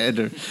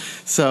instead.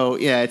 So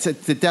yeah, it's a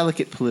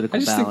delicate political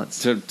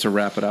balance. Think to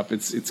wrap it up,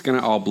 it's going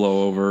to all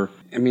blow over.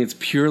 I mean, it's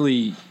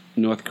purely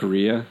North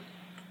Korea,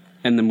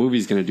 and the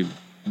movie's going to do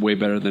way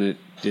better than it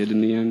did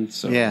in the end.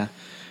 So yeah,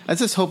 I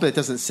just hope it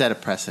doesn't set a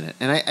precedent.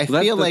 And I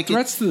feel like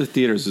threats to the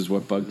theaters is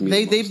what bugged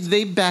me.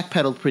 They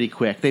backpedaled pretty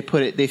quick.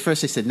 They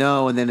first said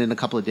no, and then in a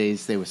couple of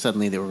days they were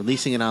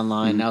releasing it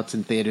online. Now it's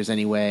in theaters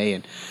anyway,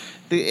 and.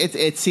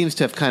 It seems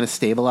to have kind of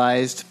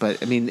stabilized,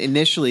 but I mean,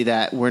 initially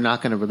that we're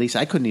not going to release.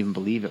 I couldn't even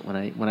believe it when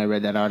I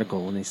read that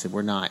article when they said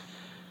we're not.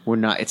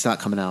 It's not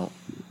coming out.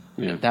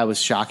 Yeah, that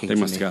was shocking. They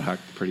must have got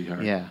hacked pretty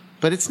hard. Yeah,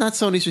 but it's not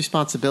Sony's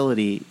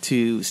responsibility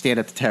to stand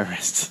up to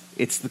terrorists.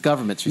 It's the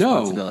government's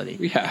responsibility.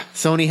 No. Yeah,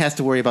 Sony has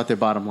to worry about their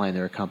bottom line.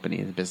 They're a company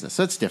in the business,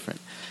 so it's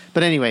different.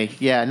 But anyway,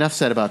 yeah, enough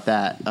said about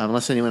that.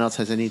 Unless anyone else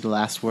has any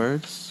last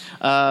words.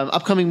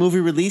 Upcoming movie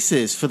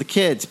releases for the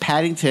kids.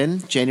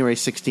 Paddington, January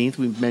 16th.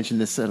 We mentioned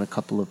this in a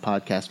couple of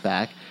podcasts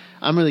back.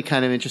 I'm really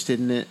kind of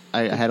interested in it.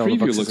 I had all the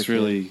books. Preview looks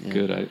really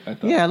good. I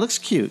thought. Yeah, it looks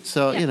cute.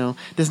 So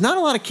there's not a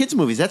lot of kids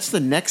movies. That's the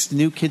next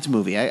new kids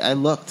movie. I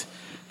looked.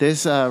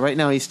 There's right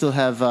now you still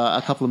have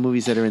a couple of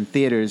movies that are in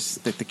theaters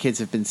that the kids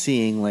have been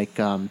seeing. Like,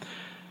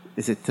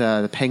 is it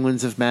the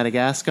Penguins of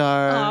Madagascar?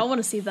 Oh, I want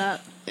to see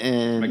that.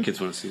 And my kids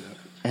want to see that.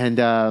 And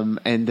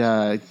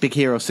Big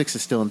Hero 6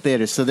 is still in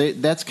theaters, so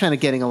that's kind of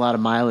getting a lot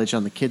of mileage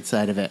on the kid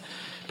side of it,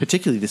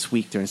 particularly this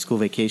week during school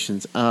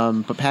vacations.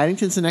 But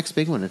Paddington's the next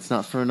big one. It's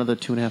not for another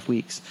 2.5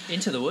 weeks.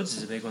 Into the Woods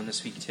is a big one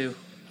this week too.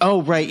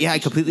 Oh right, yeah, I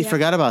completely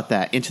forgot about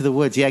that. Into the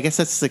Woods, yeah, I guess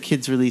that's the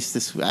kids' release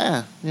this week.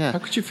 Yeah. How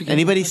could you forget?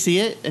 Anybody see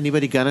it?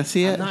 Anybody gonna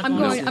see it? I'm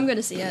going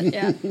to see it.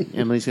 Yeah.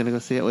 Emily's gonna go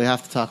see it. We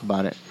have to talk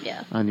about it.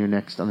 Yeah. On the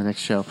next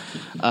show.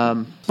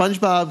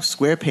 SpongeBob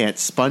SquarePants: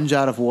 Sponge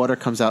Out of Water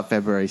comes out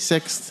February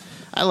 6th.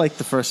 I like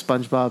the first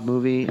SpongeBob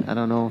movie. I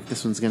don't know if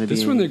this one's going to be...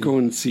 This one they're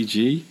going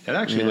CG. It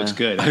actually looks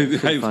good. I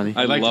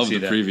love the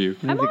preview.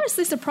 I'm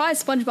honestly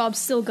surprised SpongeBob's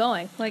still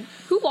going. Like,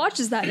 who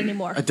watches that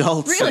anymore?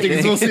 Adults. Really? I think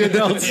it's mostly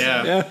adults.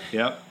 Yeah.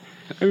 Yep.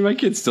 I mean, my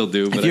kids still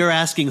do. But if you're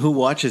asking who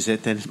watches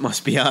it, then it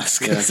must be us,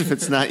 because if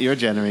it's not your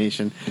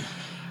generation.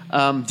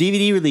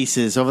 DVD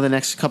releases over the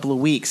next couple of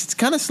weeks. It's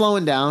kind of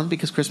slowing down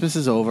because Christmas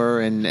is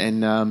over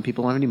and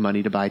people don't have any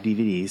money to buy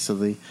DVDs, so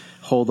they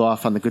hold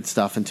off on the good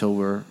stuff until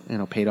we're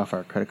paid off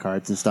our credit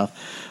cards and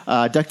stuff.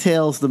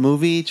 DuckTales the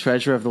movie,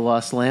 Treasure of the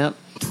Lost Lamp.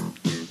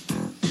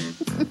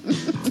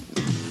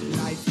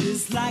 Life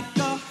is like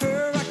a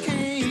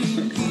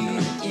hurricane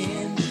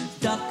in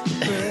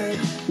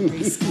Duckburg.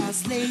 Race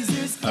cars,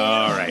 lasers.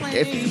 All right.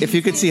 If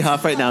you could see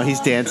Huff right now, he's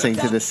dancing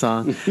to this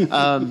song.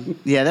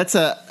 Yeah, that's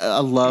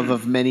a love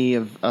of many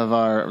of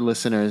our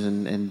listeners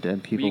and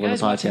people Were you on the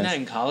guys watching that podcast.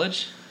 in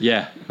college?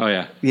 Yeah. Oh,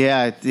 yeah.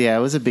 Yeah,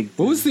 it was a big...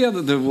 What was the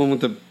one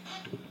with the...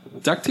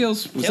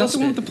 DuckTales? Was that the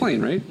one with the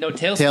plane, right? No,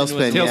 Tailspin. Tailspin,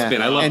 was yeah.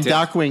 Tailspin, I love and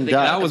Tailspin. Darkwing They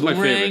Duck. got That was my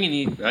boomerang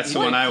favorite. and That's the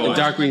one I watched.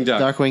 Darkwing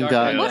Duck. Darkwing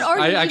Duck. What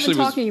are you even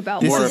talking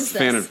about? More What a is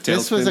fan this? of Tailspin.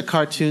 This was a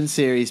cartoon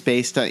series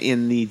based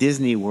in the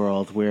Disney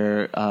world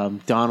where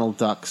Donald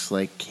Duck's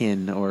like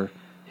kin or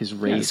his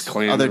race, his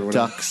clan other or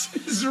whatever. ducks,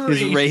 his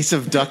race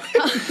of duck,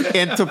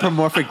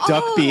 anthropomorphic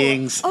duck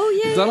beings.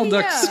 Oh, yeah. Donald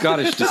yeah. Duck's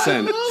Scottish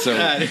descent. So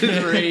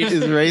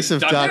His race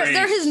of ducks.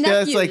 They're his Yeah,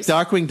 nephews. it's like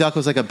Darkwing Duck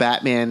was like a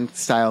Batman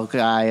style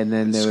guy, and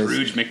then there was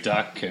Scrooge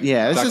McDuck. And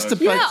yeah, it was just a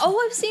bunch. Yeah,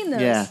 I've seen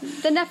those. Yeah.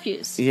 The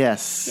nephews.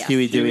 Yes, Yes.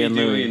 Huey, Dewey, and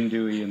Dewey Louie. and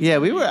Dewey. And Yeah,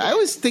 I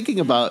was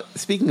thinking about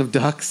speaking of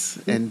ducks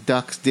and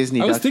ducks,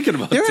 Disney. I was ducks. thinking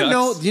about there are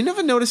ducks. you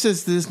never notice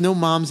there's no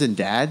moms and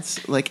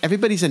dads. Like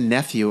everybody's a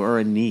nephew or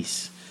a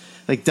niece.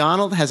 Like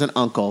Donald has an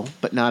uncle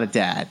but not a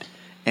dad,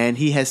 and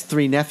he has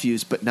 3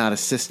 nephews but not a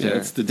sister. Yeah,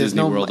 it's the There's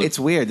Disney no. world of- It's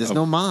weird. There's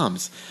no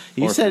moms.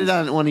 You said it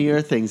on one of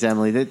your things,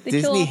 Emily. That They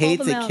kill Disney off all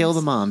hates. the They kill moms.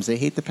 the moms. They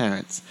hate the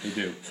parents. They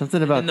do.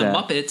 Something about And the that.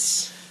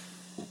 Muppets.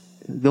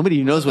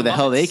 Nobody knows where the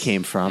hell they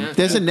came from. Yeah.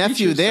 There's a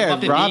nephew there,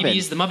 the Muppet Robin.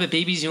 Babies, the Muppet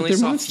Babies, you only They're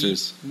saw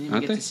monsters, feet. You didn't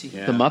aren't get they? to see.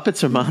 Yeah. The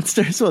Muppets are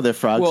monsters? Well, they're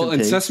frogs Well, and in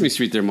pigs. Sesame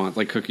Street, they're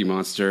like Cookie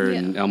Monster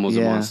and Yeah. Elmo's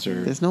a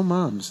monster. There's no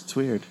moms. It's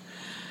weird,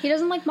 He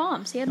doesn't like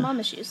moms. He had mom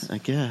issues. I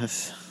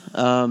guess.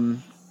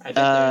 I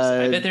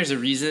bet there's a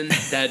reason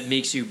that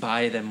makes you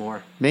buy them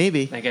more.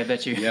 Maybe. Like, I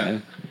bet you. Yeah.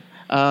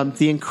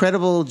 The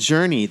Incredible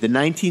Journey, the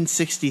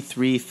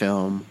 1963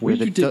 film. Where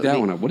did you dig that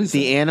one up? What is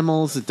the that?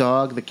 animals, the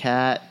dog, the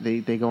cat, they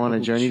go on a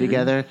journey Journey?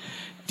 together.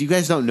 Do you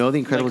guys don't know The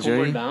Incredible Like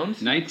Homeward Journey? Bound?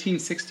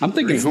 1963. I'm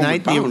thinking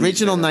Homeward The Bound.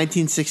 original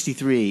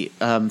 1963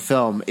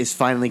 film is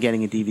finally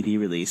getting a DVD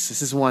release.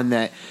 This is one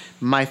that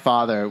my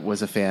father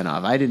was a fan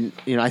of. I didn't,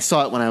 I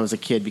saw it when I was a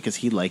kid because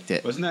he liked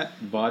it. Wasn't that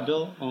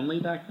vaudeville only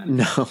back then?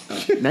 No,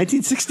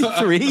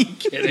 1963.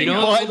 You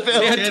know what?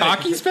 They had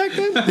talkies back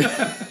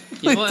then?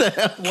 You know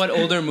what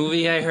older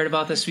movie I heard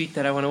about this week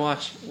that I want to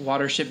watch?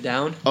 Watership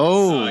Down.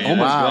 Oh, yeah.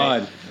 wow.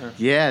 God.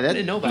 Yeah, I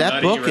didn't know about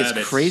that Nutty book is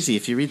Rabbits. crazy.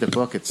 If you read the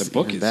book, it's The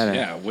book even is, better.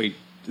 yeah, wait,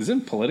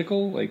 isn't it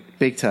political? Like,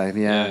 Big time.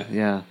 Yeah.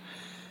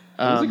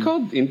 what was it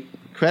called?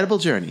 Incredible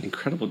Journey.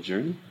 Incredible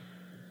Journey?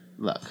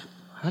 Look,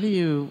 how do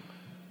you?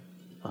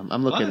 I'm A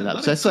looking lot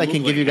it up of so I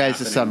can give you Googling guys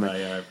a happening summary.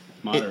 by our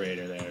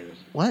moderator there.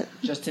 What?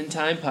 Just in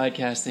time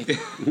podcasting.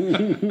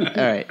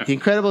 All right, The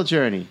Incredible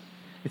Journey.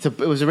 It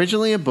was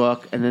originally a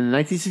book, and then in the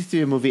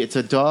 1963 movie, it's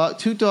a dog,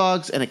 2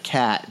 dogs, and a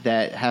cat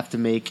that have to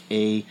make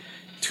a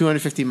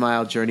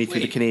 250-mile journey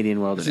through the Wait,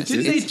 Canadian wilderness.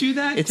 Didn't they do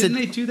that? Didn't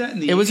they do that in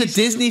the It was a 80s?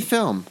 Disney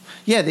film.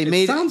 Yeah, they've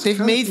made sounds made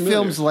familiar.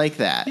 films like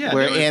that Yeah,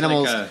 where there was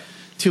animals, like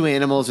 2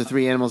 animals or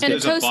 3 animals. And a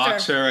There's a toaster.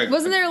 boxer,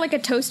 Wasn't there like a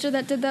toaster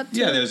that did that too?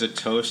 Yeah, there's a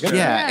toaster.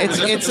 Yeah, it's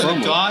There's a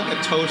promo. dog,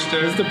 a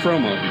toaster. Here's the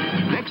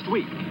promo. Next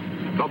week,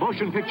 the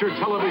motion picture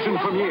television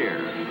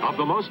premiere of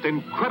the most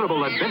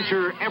incredible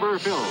adventure ever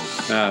filmed.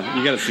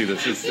 You got to see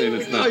this.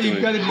 It's not Oh, you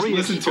doing- got to just Three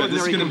listen to it.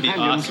 This is going to be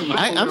companions awesome.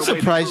 I'm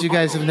surprised you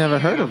guys have never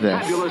heard of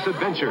this. Fabulous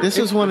adventure. This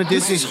was one of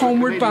This is Disney's.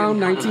 Homeward Bound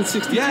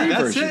 1963 Yeah,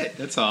 that's version. it.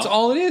 That's all. That's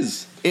all it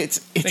is. It's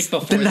before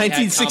the they had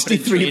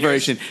 1963 competent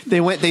version.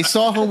 They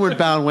saw Homeward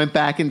Bound, went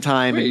back in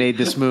time, and Wait. made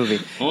this movie.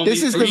 Only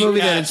This is the 3 movie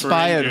that cats were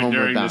inspired injured Homeward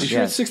during Bound. this You sure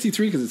Yes. it's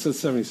 63 because it says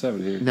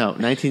 77 here. No,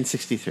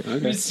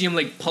 1963. You see him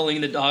like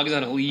pulling the dogs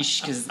on a leash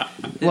because they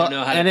Well, don't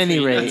know how at to any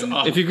train rate, them.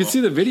 If you could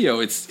see the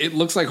video, it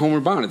looks like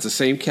Homeward Bound. It's the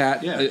same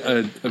cat,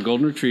 Yeah. a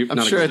golden retriever.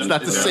 I'm sure it's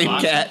not the Is there a same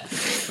boxer?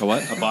 cat. A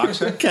what? A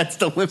boxer? Cats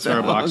don't live Is there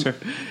a that long. boxer?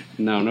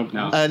 No.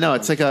 No,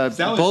 it's like a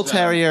That was, bull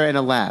terrier and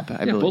a lab, I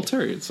Yeah, believe. bull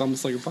terrier. It's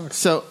almost like a box.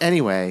 So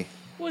anyway,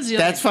 What was the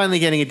that's other? finally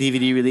getting a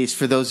DVD release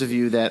for those of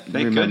you that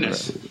Thank remember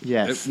goodness. it.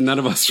 Yes. None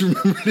of us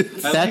remember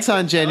it. That's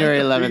on January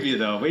I like 11th. the preview,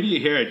 though. Wait till you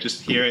hear it.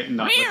 Just hear it and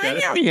not look at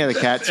it. Yeah, the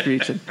cat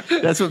screeching.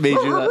 That's what made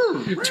you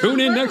laugh. Tune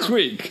in next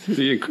week.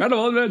 The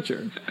Incredible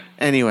Adventure.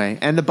 Anyway,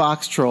 and The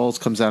Box Trolls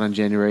comes out on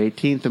January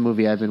 18th, a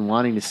movie I've been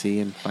wanting to see,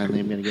 and finally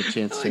I'm going to get a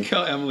chance I to. like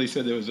how Emily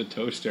said there was a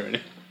toaster in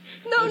it.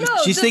 No.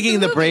 She's thinking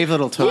The movie. Brave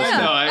Little Toaster. Yeah,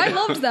 No, I I know.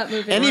 loved that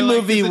movie. Any We're like,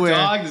 movie there's a where-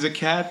 dog, there's a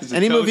cat, there's a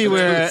Any movie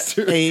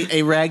toaster. where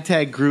a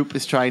ragtag group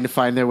is trying to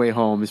find their way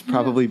home is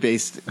probably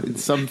based in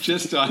some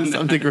Just on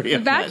some degree The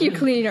of that. vacuum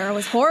cleaner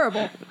was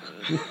horrible.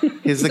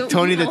 His like So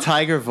Tony the evil.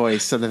 Tiger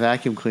voice on the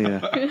vacuum cleaner.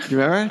 Do you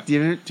remember? Do you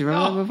remember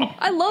that movie?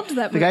 I loved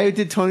that The movie. guy who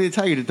did Tony the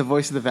Tiger did the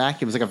voice of the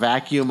vacuum. It's like a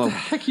vacuum of.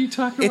 Heck, are you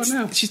talking about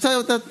now? She's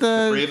talking about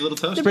the Brave Little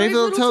Toaster. Brave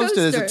Little Little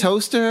Toaster. There's a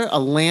toaster, a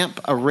lamp,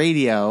 a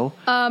radio,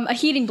 A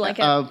heating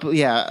blanket.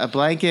 a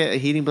blanket, a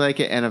heating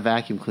blanket, and a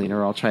vacuum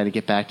cleaner, all trying to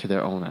get back to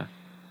their owner,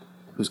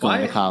 who's going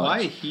Why, to college. why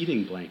a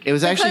heating blanket? It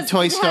was actually Because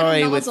Toy it had a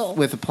Story nozzle.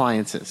 with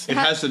appliances. It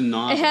has a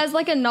nozzle. It has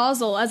like a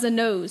nozzle as a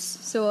nose,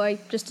 so I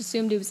just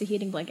assumed it was a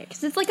heating blanket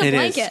because it's like a It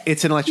is. blanket.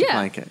 It's an electric Yeah.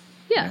 blanket.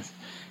 Yeah.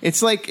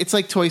 It's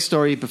like Toy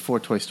Story before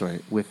Toy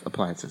Story with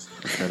appliances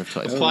instead of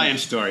toys.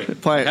 Appliance story.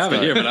 Appliance I have it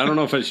Story. here, but I don't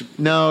know if I should.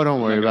 No,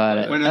 don't worry about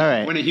it. When All a,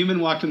 right. when a human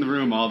walked in the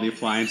room, all the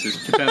appliances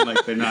pretend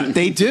like they're not.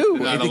 They do.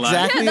 They're not It's alive.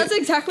 exactly. Yeah, that's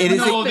exactly It what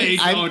is. No, they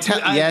I'm don't. te-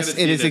 I'm yes,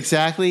 gonna it see is this.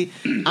 exactly.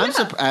 I'm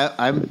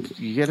surprised.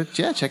 You gotta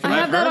check it I out.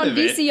 have that heard on of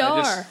it. I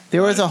VCR. just-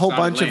 There was a whole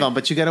Sounded bunch of lame. them,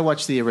 but you got to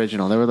watch the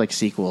original. There were like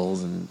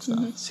sequels and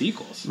stuff,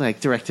 Sequels. like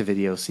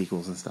direct-to-video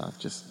sequels and stuff.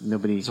 Just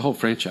nobody. It's a whole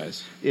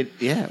franchise. It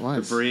The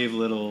was brave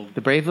little.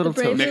 the Brave The Little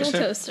Brave Toaster. Little Mixer?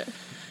 Toaster.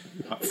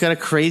 It's got a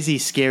crazy,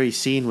 scary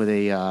scene with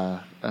a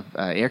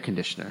air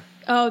conditioner.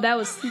 Oh, that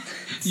was.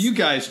 You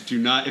guys do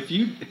not. If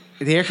you.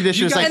 The air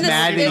conditioner is you like guys know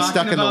mad what and you're he's stuck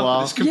talking in the about,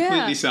 wall. This completely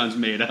Yeah. sounds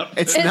made up.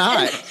 It's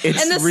not.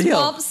 It's and the real.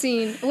 swamp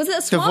scene. Was it a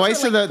The swamp?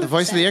 voice or of like the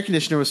voice of the quicksand? air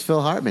conditioner was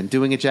Phil Hartman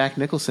doing a Jack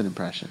Nicholson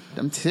impression.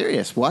 I'm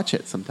serious. Watch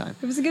it sometime.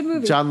 It was a good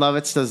movie. John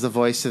Lovitz does the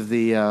voice of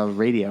the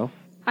radio.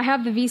 I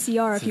have the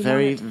VCR if It's you a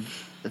want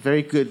it.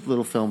 very good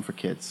little film for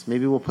kids.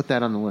 Maybe we'll put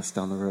that on the list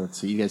down the road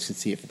so you guys can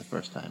see it for the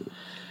first time.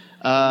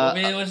 What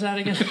movie was that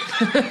again?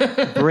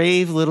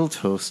 Brave Little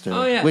Toaster,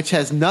 Oh, yeah. which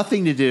has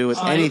nothing to do with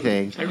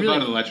anything. Talk about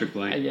an electric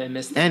blanket. I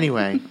missed that.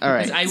 Anyway, all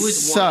right. I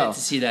was so, wanted to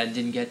see that and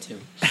didn't get to.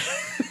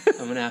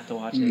 I'm gonna have to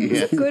watch it.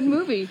 It's a good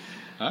movie.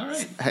 All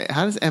right.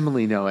 how does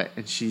Emily know it?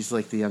 And she's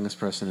like the youngest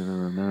person in the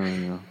room. I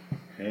don't know.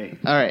 Hey.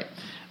 All right.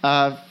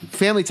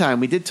 Family time.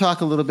 We did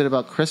talk a little bit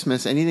about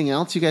Christmas. Anything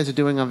else you guys are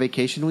doing on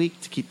vacation week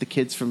to keep the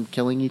kids from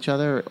killing each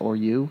other or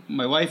you?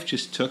 My wife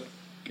just took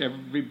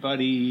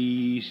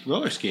everybody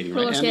roller skating,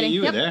 right? Roller skating. Emily,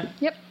 you Yep. were there.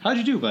 Yep. How'd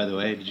you do, by the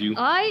way? Did you?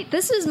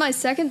 This is my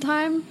second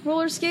time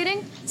roller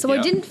skating, so Yeah.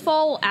 I didn't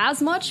fall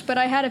as much, but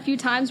I had a few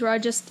times where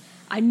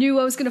I knew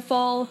I was going to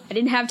fall. I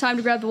didn't have time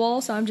to grab the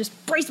wall, so I'm just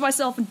braced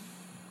myself and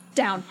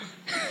down.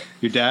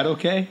 Your dad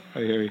okay? I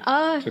hear you. Took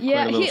quite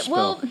a little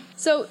spill.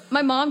 So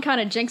my mom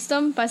kind of jinxed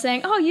him by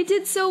saying, "Oh, you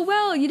did so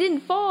well, you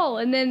didn't fall,"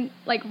 and then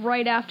like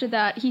right after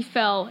that, he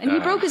fell and he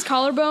broke his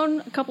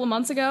collarbone a couple of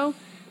months ago.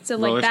 So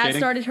like Roller that skating?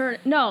 started hurt.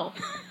 No.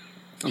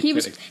 He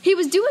kidding.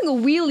 was doing a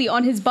wheelie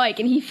on his bike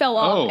and he fell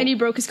off Oh. and he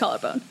broke his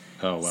collarbone.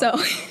 Oh, wow.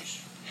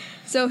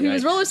 So he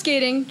was Yikes. roller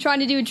skating, trying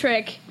to do a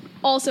trick,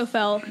 also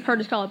fell, hurt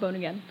his collarbone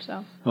again.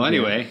 So Well,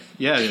 anyway,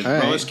 right.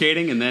 roller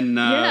skating and then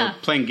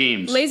playing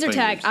games. laser Playing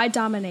tag, games. I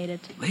dominated.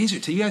 Laser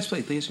tag. You guys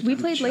played laser tag? We I'm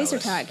played laser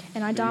jealous. tag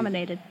and I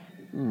dominated.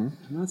 I'm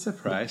not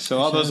surprised. So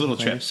all those little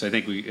trips. I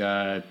think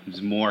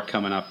there's more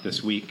coming up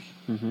this week.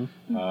 Mm-hmm.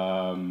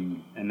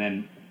 And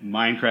then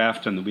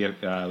Minecraft, and we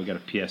got a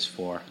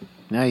PS4.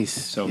 Nice.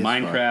 So Yes,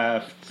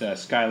 Minecraft,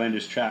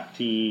 Skylanders Trap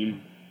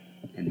Team,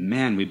 and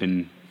man, we've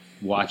been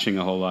watching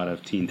a whole lot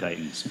of Teen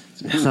Titans.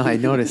 I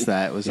noticed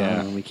that. It was Yeah.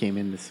 on when we came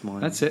in this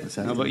morning. That's it.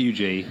 How about you,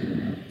 Jay?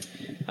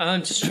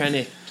 I'm just trying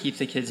to keep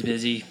the kids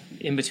busy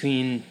in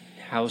between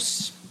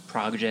house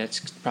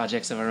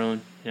projects of our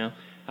own. You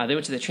know, they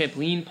went to the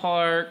trampoline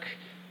park.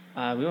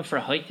 We went for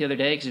a hike the other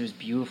day because it was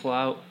beautiful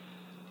out.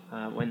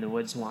 Went in the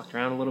woods and walked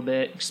around a little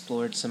bit.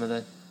 Explored some of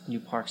the new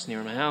parks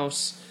near my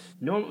house.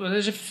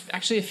 There's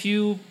actually a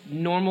few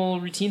normal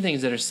routine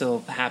things that are still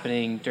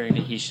happening during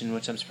vacation,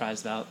 which I'm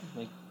surprised about.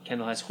 Like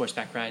Kendall has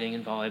horseback riding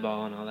and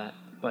volleyball and all that.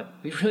 But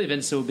we've really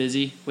been so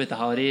busy with the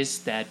holidays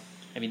that,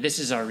 I mean, this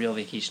is our real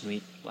vacation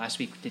week. Last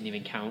week didn't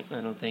even count, I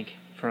don't think,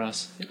 for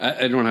us.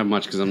 I don't have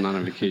much because I'm not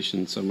on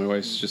vacation, so my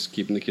wife's just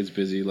keeping the kids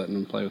busy, letting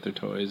them play with their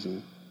toys,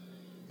 and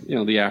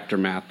the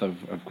aftermath of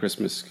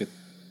Christmas.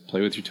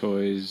 Play with your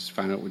toys,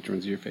 find out which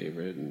ones are your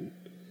favorite, and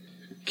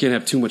can't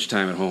have too much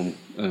time at home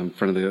in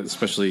front of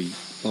especially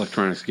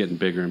electronics getting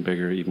bigger and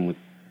bigger. Even with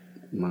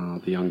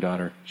the young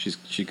daughter,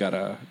 she got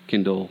a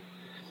Kindle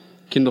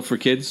for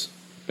kids,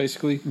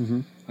 basically.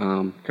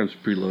 Mm-hmm. Comes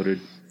preloaded,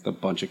 a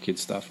bunch of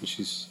kids stuff, and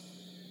she's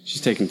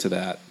taken to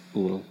that a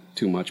little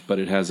too much. But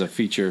it has a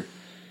feature,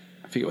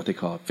 I forget what they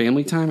call it,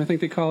 Family Time, I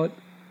think they call it,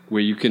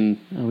 where you can.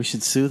 Oh, we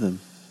should sue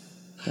them.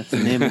 That's the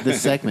name of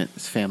this segment.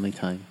 It's Family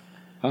Time.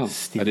 Oh,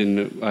 Steve. I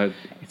didn't know.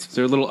 Is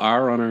there a little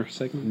R on our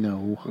segment?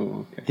 No.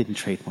 Oh, okay. Didn't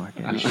trademark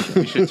it.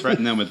 We should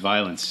threaten them with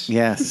violence.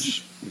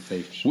 Yes. If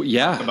they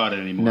yeah. talk about it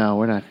anymore. No,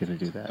 we're not going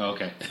to do that. Oh,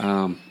 okay.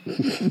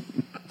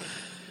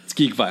 It's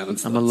geek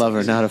violence. I'm a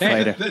lover, not a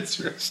fighter. That's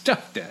right.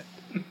 Stop that.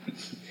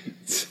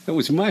 That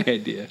was my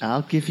idea.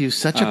 I'll give you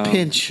such a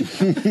pinch.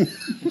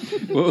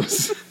 What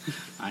was?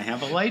 I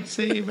have a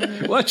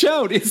lightsaber. Watch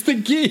out! It's the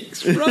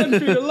geeks. Run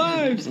for your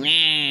lives.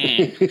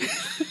 I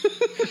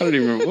don't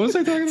even remember. What was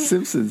I talking about?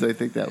 Simpsons, I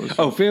think that was.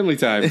 Oh, Family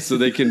Time. So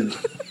you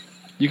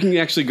can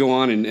actually go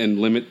on and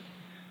limit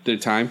the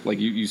time. Like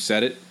you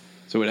set it,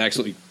 so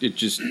it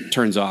just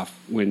turns off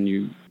when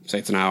you say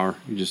it's an hour.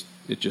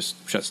 It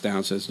just shuts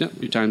down. Says, "Yep,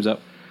 your time's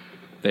up."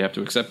 They have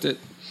to accept it.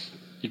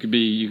 You could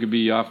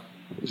be off,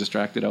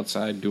 distracted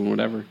outside doing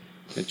whatever.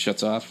 It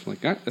shuts off.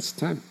 Like, that's the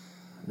time.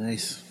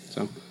 Nice.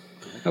 So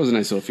that was a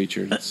nice little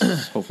feature.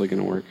 It's hopefully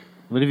going to work.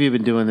 What have you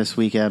been doing this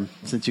weekend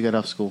since you got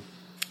off school?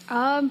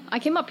 I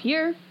came up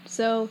here,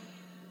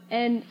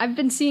 and I've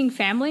been seeing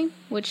family,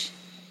 which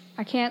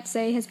I can't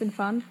say has been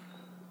fun.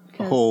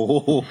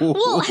 Oh.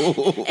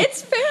 Well,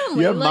 it's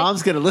family. Your like,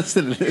 mom's going to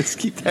listen to this.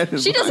 Keep that in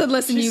she mind. doesn't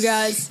listen to you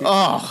guys.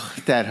 Oh,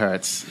 that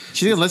hurts.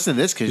 She didn't listen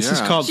to this because This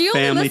is called She only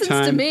Family listens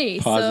Time. to me,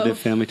 Positive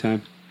so- Family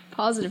Time.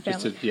 Positive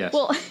family. yes.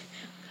 Well,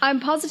 I'm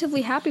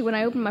positively happy when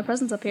I open my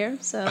presents up here.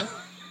 So,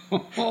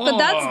 but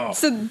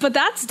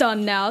that's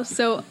done now.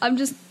 So I'm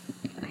just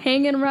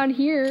hanging around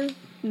here,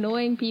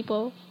 annoying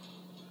people,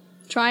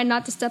 trying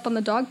not to step on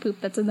the dog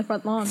poop that's in the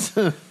front lawn.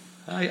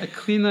 I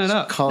cleaned that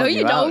up. calling No,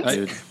 you out, don't.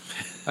 dude.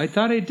 I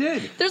thought I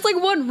did. There's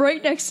like one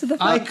right next to the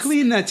I fence.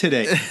 cleaned that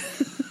today.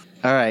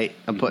 All right,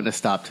 I'm putting a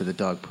stop to the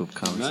dog poop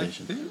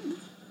conversation.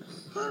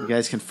 You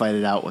guys can fight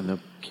it out when the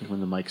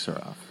mics are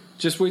off.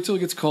 Just wait till it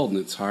gets cold and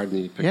it's hard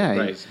and you pick Yeah, it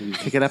up. Right. you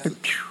pick it up and.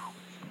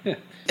 Yeah.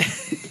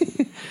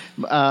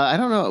 I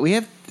don't know.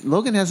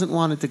 Logan hasn't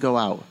wanted to go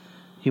out.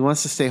 He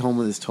wants to stay home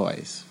with his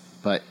toys,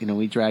 but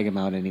we drag him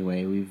out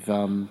anyway.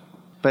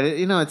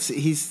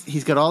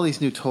 He's got all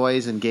these new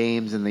toys and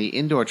games, and the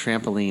indoor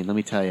trampoline, let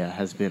me tell you,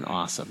 has been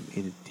awesome.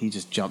 He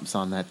just jumps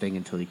on that thing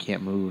until he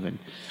can't move, and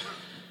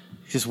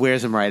he just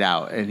wears him right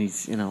out. And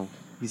he's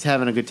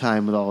having a good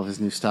time with all of his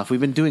new stuff. We've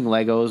been doing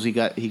Legos.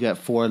 He got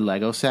 4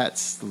 Lego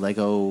sets,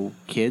 Lego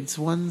Kids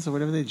ones or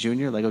whatever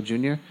Lego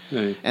Junior.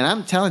 Right. And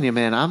I'm telling you,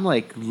 man, I'm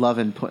like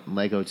loving putting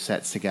Lego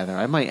sets together.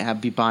 I might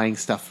be buying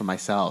stuff for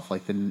myself,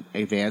 like the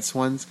advanced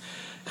ones.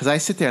 Because I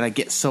sit there and I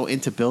get so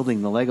into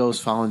building the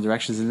Legos, following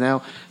directions, and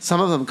now some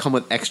of them come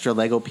with extra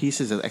Lego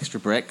pieces and extra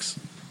bricks.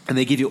 And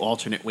they give you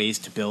alternate ways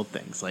to build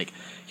things. Like,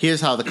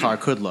 here's how the car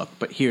could look,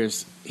 but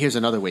here's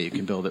another way you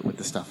can build it with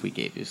the stuff we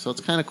gave you. So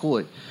it's kind of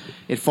cool.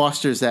 It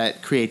fosters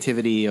that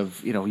creativity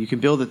of, you can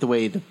build it the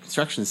way the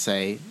instructions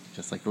say,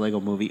 just like the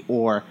Lego movie,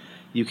 or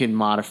you can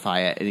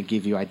modify it and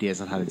give you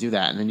ideas on how to do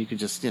that. And then you can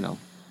just,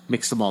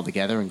 mix them all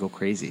together and go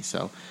crazy.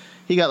 So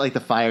he got like the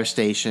fire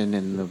station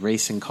and the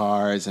racing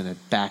cars and a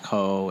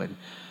backhoe,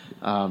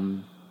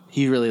 and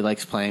he really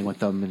likes playing with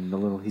them,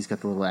 and he's got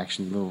the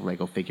little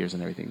Lego figures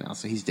and everything now.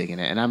 So he's digging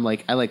it, and I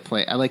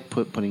like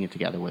putting it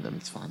together with him.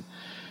 It's fun.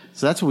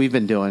 So that's what we've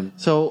been doing.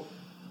 So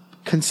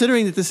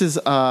considering that this is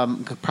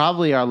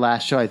probably our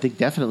last show, I think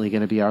definitely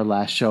going to be our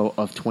last show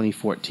of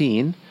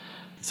 2014.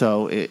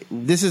 So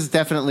this is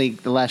definitely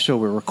the last show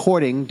we're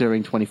recording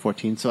during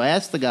 2014. So I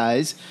asked the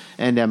guys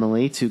and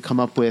Emily to come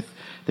up with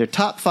their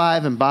top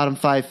 5 and bottom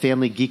 5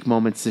 family geek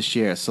moments this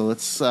year. So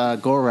let's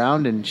go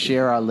around and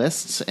share our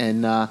lists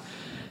and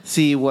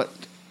see what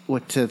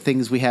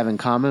things we have in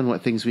common,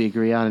 what things we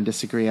agree on and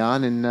disagree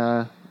on,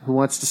 and who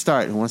wants to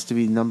start? Who wants to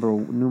be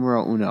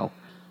numero uno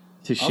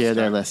to share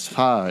their list?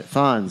 All right,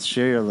 Fonz,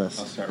 share your list.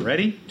 I'll start.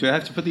 Ready? Do I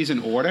have to put these in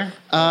order?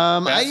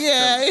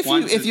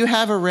 If you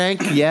have a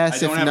rank,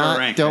 yes. If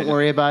not, don't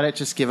worry about it.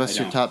 Just give us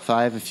your top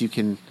 5. If you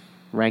can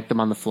rank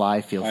them on the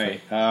fly, feel free.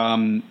 All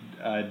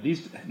right.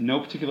 These no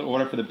particular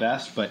order for the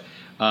best, but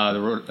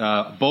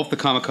both the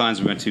Comic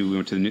Cons we went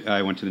to.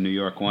 I went to the New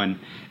York one,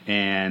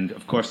 and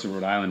of course the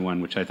Rhode Island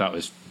one, which I thought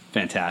was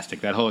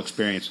fantastic. That whole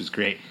experience was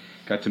great.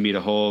 Got to meet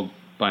a whole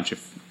bunch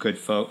of good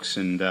folks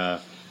and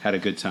had a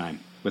good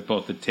time with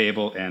both the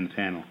table and the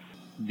panel.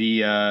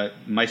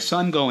 My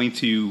son going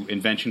to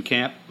Invention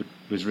Camp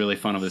was really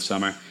fun over the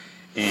summer,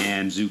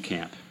 and Zoo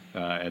Camp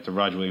at the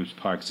Roger Williams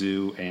Park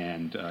Zoo,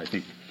 and I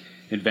think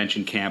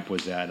Invention Camp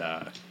was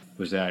at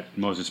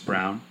Moses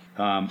Brown.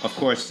 Of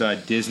course,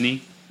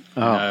 Disney.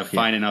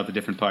 Finding out the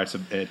different parts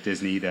at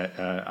Disney that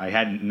I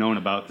hadn't known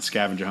about, the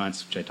scavenger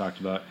hunts, which I talked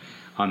about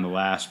on the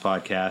last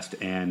podcast,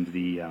 and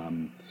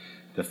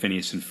the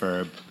Phineas and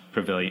Ferb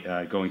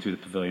pavilion, going through the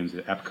pavilions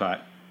at Epcot.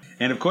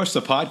 And, of course,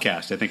 the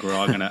podcast. I think we're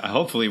all going to –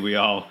 hopefully we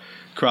all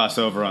cross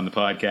over on the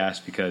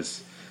podcast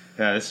because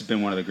this has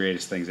been one of the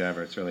greatest things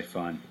ever. It's really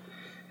fun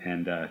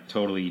and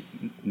totally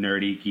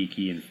nerdy,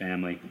 geeky, and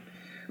family.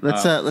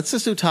 Let's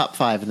just do top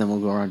 5, and then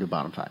we'll go around to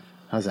bottom 5.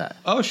 How's that?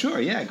 Oh,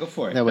 sure. Yeah, go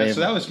for it. That way, so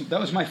that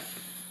was my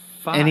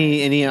 5.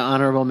 Any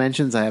honorable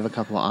mentions? I have a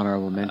couple of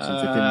honorable mentions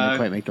that didn't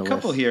quite make the list. A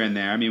couple here and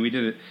there. I mean, we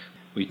did it.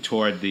 We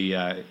toured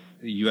the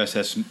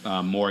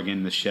USS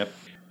Morgan, the ship.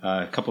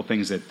 A couple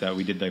things that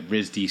we did, the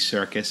RISD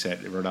Circus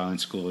at Rhode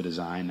Island School of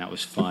Design. That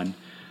was fun.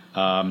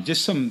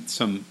 Just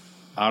some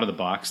out of the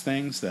box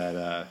things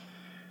that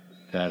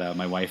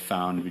my wife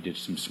found. We did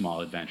some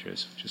small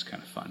adventures, which is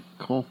kind of fun.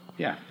 Cool.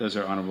 Yeah, those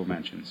are honorable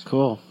mentions.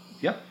 Cool.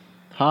 Yep.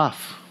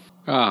 Hoff.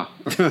 Top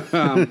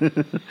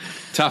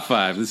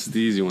 5. This is the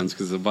easy ones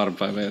because the bottom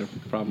 5 I had a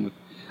problem with.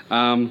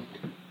 I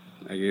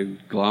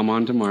could glom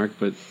on to Mark,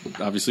 but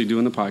obviously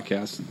doing the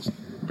podcast, it's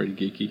pretty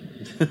geeky.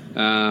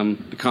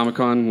 The Comic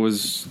Con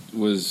was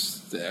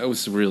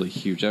really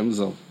huge. That was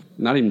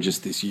not even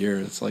just this year.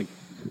 It's like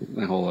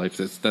my whole life.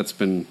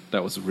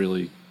 That was a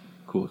really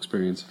cool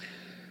experience.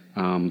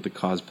 The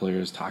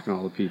cosplayers, talking to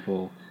all the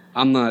people.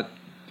 I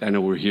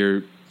know we're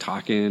here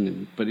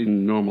talking, but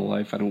in normal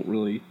life, I don't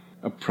really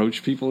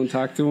approach people and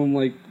talk to them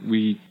like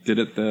we did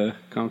at the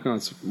Comic Con.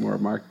 It's more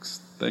Mark's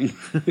thing.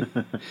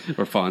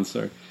 Or Fawn,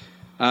 sorry.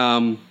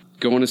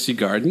 Going to see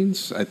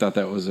Guardians, I thought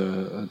that was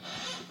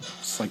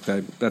it's like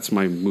that's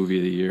my movie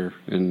of the year,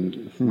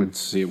 and went to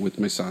see it with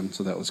my son,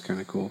 so that was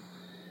kind of cool.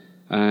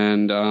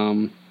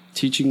 And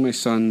teaching my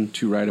son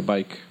to ride a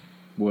bike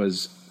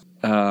was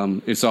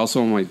it's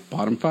also on my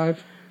bottom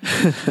 5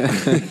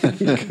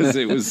 because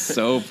it was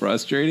so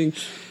frustrating.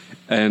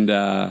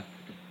 And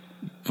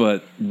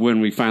but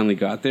when we finally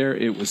got there,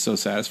 it was so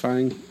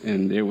satisfying,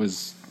 and it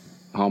was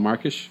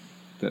Hallmarkish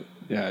that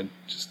I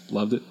just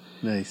loved it.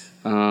 Nice.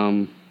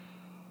 And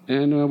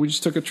we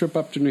just took a trip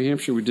up to New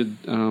Hampshire. We did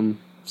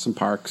some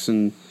parks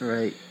and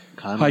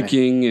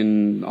hiking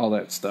and all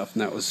that stuff,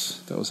 and that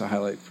was a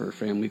highlight for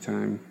family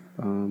time.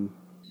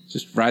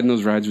 Just riding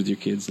those rides with your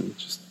kids and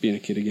just being a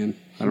kid again.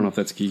 I don't know if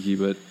that's geeky,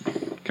 but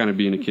kind of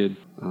being a kid.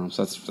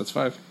 So that's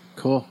 5.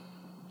 Cool.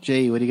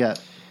 Jay, what do you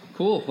got?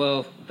 Cool.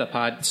 Well,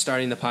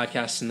 starting the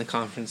podcast and the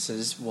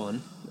conferences,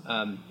 1.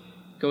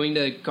 Going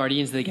to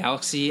Guardians of the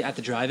Galaxy at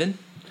the drive-in.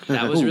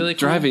 That was really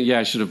cool. Driving,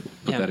 I should have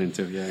put that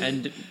into. Yeah.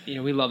 And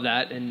we loved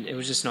that, and it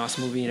was just an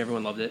awesome movie, and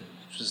everyone loved it,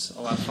 which was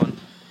a lot of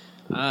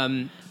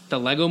fun. The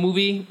Lego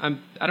movie,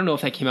 I don't know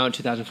if that came out in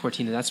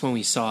 2014, and that's when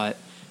we saw it.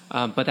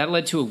 But that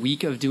led to a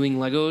week of doing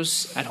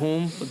Legos at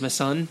home with my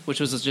son, which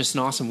was just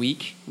an awesome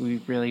week.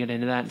 We really got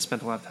into that and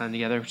spent a lot of time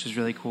together, which was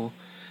really cool.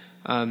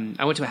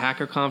 I went to a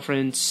hacker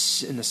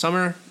conference in the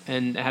summer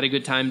and had a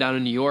good time down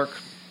in New York.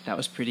 That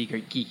was pretty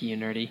geeky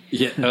and nerdy.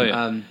 Yeah. Oh,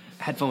 yeah.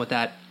 Had fun with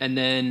that. And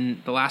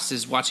then the last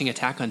is watching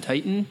Attack on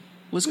Titan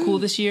was cool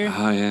this year.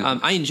 Oh, yeah.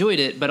 I enjoyed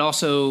it, but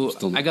also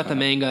I got the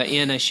manga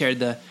and I shared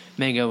the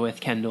manga with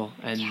Kendall,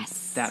 and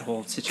that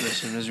whole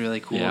situation was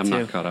really cool, I'm too.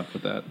 not caught up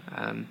with that.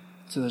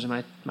 So those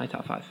are my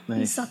top 5. You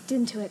Nice. sucked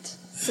into it.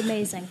 It's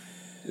amazing.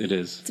 It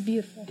is. It's a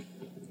beautiful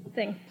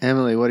thing.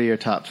 Emily, what are your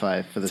top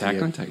 5 for this Attack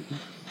year? on Titan.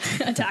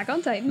 Attack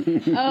on Titan.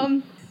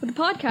 With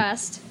the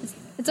podcast,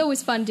 it's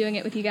always fun doing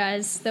it with you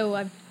guys, though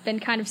I've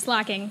been kind of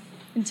slacking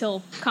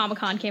until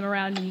Comic-Con came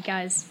around and you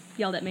guys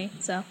yelled at me,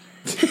 so.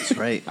 That's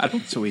right.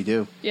 That's what we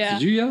do. Yeah.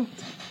 Did you yell?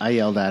 I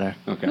yelled at her.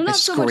 Okay. Well, I not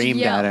so much screamed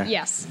yell. at her.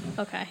 Yes.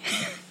 Okay.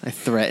 I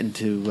threatened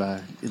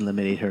to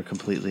eliminate her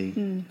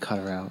completely, cut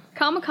her out.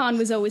 Comic-Con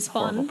was always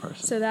Horrible fun.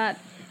 person. So that,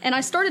 and I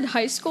started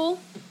high school,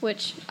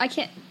 which I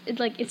can't,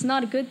 it's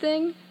not a good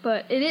thing,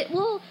 but it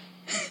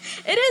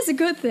is a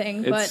good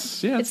thing, but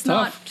it's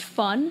not tough.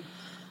 fun.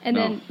 And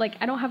No. then,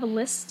 I don't have a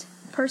list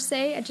per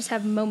se. I just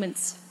have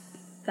moments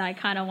that I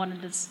kind of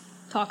wanted to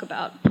talk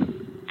about.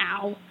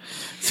 Ow.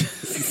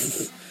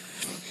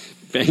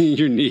 Banging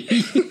your knee.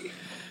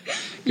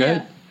 Go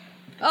ahead.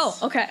 Oh,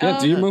 okay. Yeah,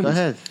 do your Go moments.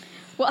 ahead.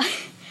 Well,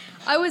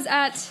 I was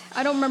at,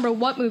 I don't remember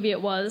what movie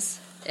it was.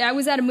 I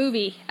was at a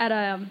movie at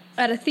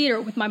a theater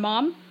with my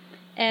mom,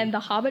 and the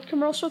Hobbit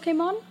commercial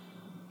came on,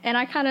 and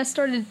I kind of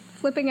started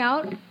flipping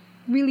out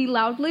really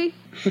loudly.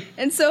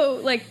 And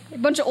so, a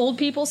bunch of old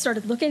people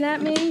started looking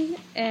at me,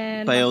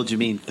 and... By old, you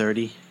mean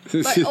 30?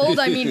 By old,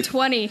 I mean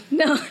 20.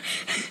 No.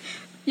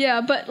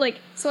 Yeah, but,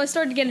 so I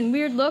started getting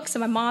weird looks,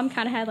 and my mom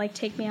kind of had,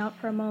 take me out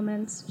for a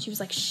moment. She was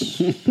like,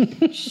 shh,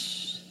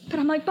 shh. But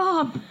I'm like,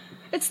 Mom,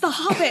 it's the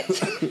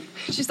Hobbit.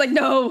 She's like,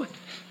 no.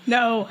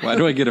 Why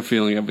do I get a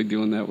feeling I've been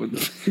doing that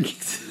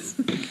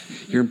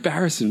with... You're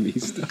embarrassing me,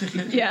 stuff.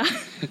 Yeah.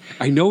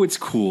 I know it's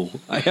cool.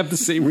 I have the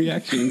same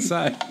reaction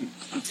inside.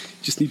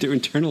 Just need to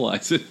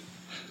internalize it.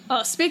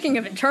 Speaking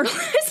of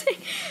internalizing,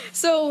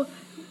 so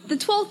the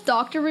 12th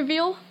Doctor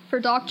reveal for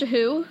Doctor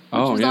Who, which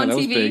was on that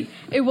was TV, big.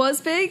 it was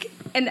big.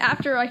 And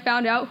after I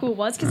found out who it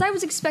was, because I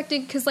was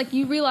expecting, because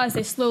you realize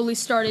they slowly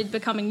started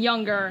becoming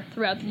younger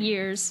throughout the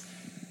years.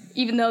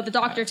 Even though the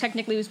Doctor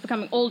technically was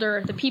becoming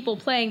older, the people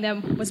playing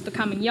them was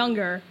becoming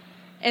younger.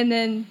 And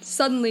then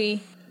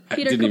suddenly,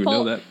 Peter didn't even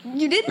know Capaldi... that.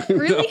 You didn't?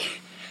 Really?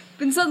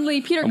 Then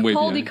suddenly, Peter I'm way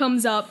Capaldi behind.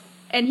 comes up,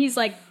 and he's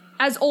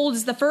as old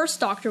as the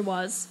first Doctor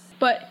was.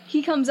 But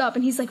he comes up,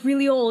 and he's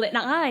really old, and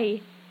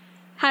I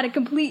had a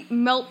complete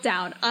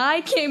meltdown.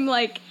 I came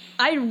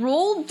I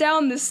rolled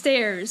down the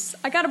stairs.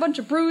 I got a bunch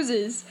of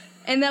bruises,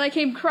 and then I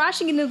came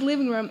crashing into the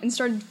living room and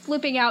started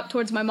flipping out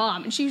towards my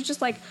mom. And she was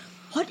just like,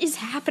 what is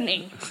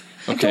happening?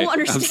 I Okay, don't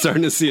understand. I'm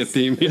starting to see a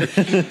theme here.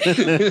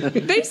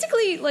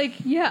 Basically,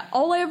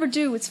 all I ever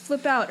do is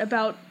flip out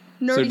about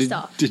nerdy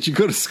stuff. Did you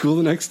go to school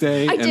the next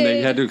day I and they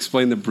did. had to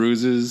explain the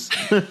bruises?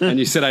 And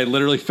you said I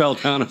literally fell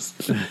down a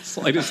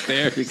flight of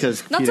stairs.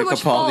 Because Not Peter so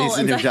much fall Capaldi's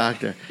the as new I-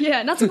 doctor.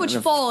 Yeah, not so much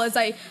fall as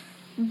I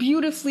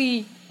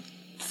beautifully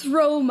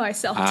throw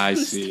myself I down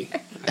the see.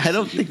 stairs. I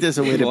don't think there's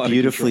a way A lot to of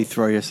beautifully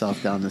control. throw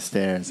yourself down the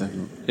stairs.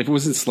 If it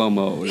was in slow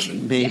mo, it would have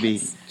been. Maybe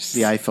Yes.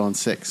 the iPhone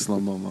 6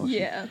 slow-mo motion.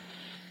 Yeah.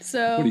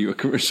 So What are you, a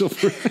commercial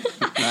for?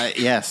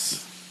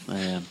 Yes, I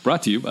am.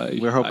 Brought to you by.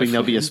 We're hoping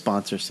there'll be a iPhone.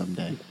 sponsor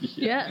someday.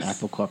 yes.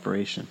 Apple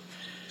Corporation.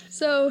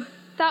 So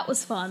that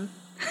was fun.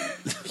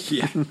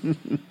 Yeah.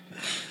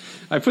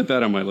 I put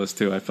that on my list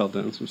too. I fell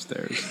down some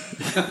stairs.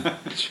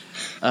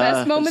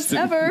 Best moments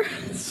ever.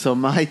 So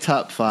my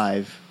top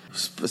 5.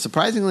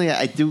 Surprisingly,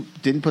 I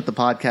didn't put the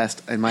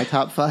podcast in my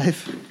top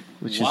 5,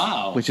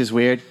 which is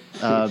weird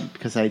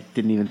because I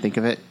didn't even think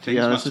of it. To be Things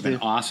honest must have with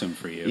been you. awesome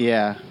for you.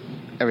 Yeah,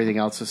 everything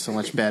else was so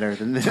much better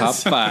than this. Top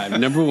 5.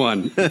 Number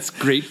 1. It's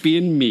great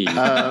being me.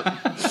 I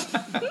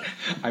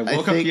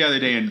woke up think- the other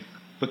day and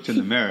looked in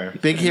the mirror.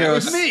 Big and that Hero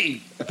was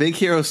me. Big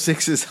Hero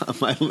 6 is on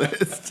my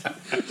list.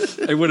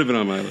 It would have been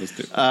on my list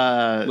too.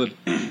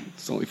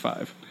 It's only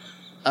 5.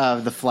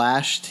 The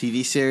Flash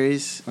TV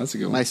series. That's a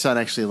good one. My son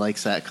actually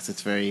likes that because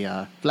it's very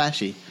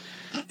flashy.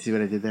 See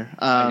what I did there?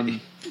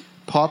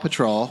 Paw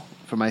Patrol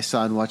for my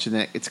son watching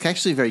it. It's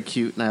actually very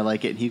cute and I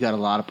like it. And he got a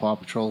lot of Paw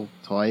Patrol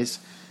toys.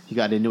 He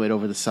got into it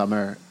over the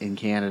summer in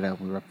Canada.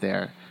 We were up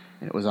there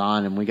and it was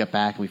on. And we got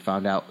back and we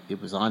found out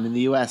it was on in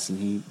the U.S.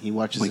 and he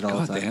watches Oh my it all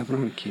God, the they time. have it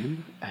on in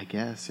Canada? I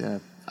guess, yeah.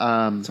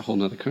 It's a whole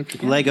nother country.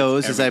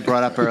 Legos, as I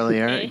brought up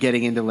earlier,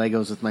 getting into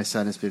Legos with my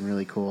son has been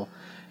really cool.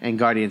 And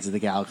Guardians of the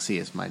Galaxy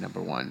is my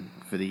number 1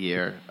 for the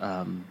year.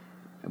 I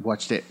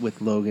watched it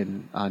with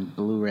Logan on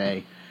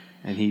Blu-ray,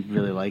 and he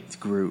really liked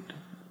Groot.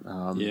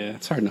 Yeah,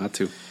 it's hard not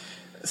to.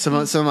 Some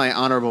of my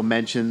honorable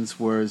mentions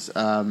was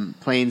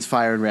Planes,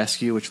 Fire, and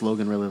Rescue, which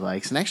Logan really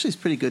likes, and actually it's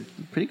pretty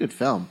good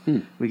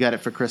film. We got it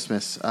for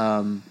Christmas.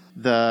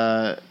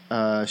 The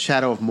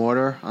Shadow of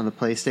Mordor on the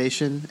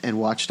PlayStation and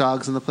Watch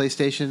Dogs on the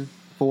PlayStation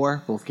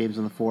 4, both games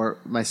on the 4.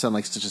 My son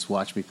likes to just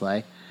watch me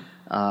play.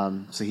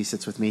 So he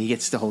sits with me. He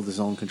gets to hold his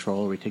own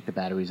controller. We take the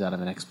batteries out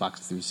of an Xbox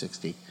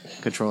 360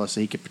 controller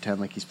so he can pretend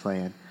like he's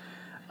playing.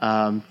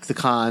 The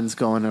cons,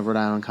 going to Rhode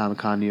Island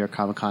Comic-Con, New York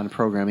Comic-Con,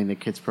 programming, the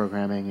kids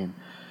programming,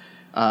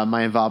 and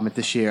my involvement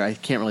this year. I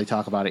can't really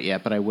talk about it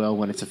yet, but I will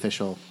when it's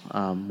official,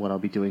 what I'll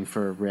be doing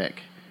for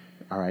Rick,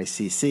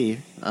 RICC.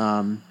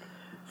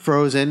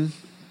 Frozen,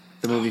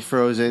 the movie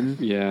Frozen.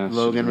 Yeah,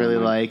 Logan really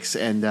sure. likes,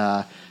 and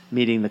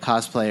meeting the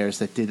cosplayers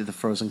that did the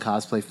Frozen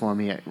cosplay for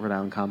me at Rhode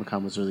Island Comic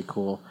Con was really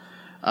cool.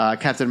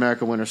 Captain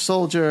America: Winter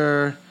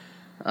Soldier,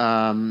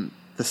 the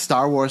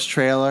Star Wars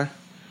trailer.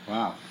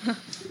 Wow.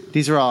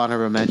 These are all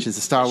honorable mentions.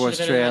 The Star Wars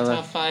trailer.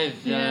 Top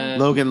 5.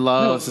 Logan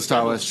loves the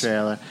Star Wars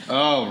trailer.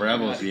 Oh,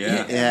 Rebels,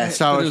 yeah. Yeah,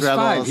 Star Wars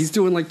Rebels. 5. He's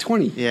doing like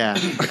 20. Yeah.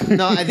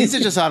 No, these are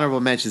just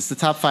honorable mentions. The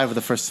top 5 are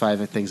the first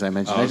 5 things I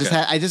mentioned. Oh,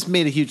 okay. I just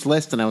made a huge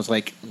list, and I was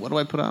like, what do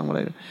I put on? What do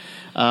I do?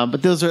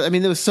 But those are, I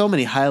mean, there was so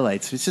many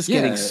highlights. It's just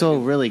getting so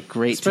really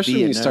great Especially to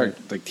be when a you nerd.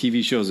 start like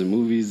TV shows and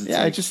movies. It's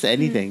Yeah, like, just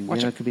anything.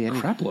 watch It could be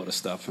anything. crap load of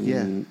stuff. I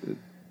mean,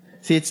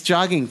 See, it's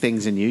jogging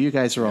things in you. You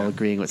guys are all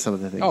agreeing with some of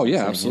the things. Oh, I'm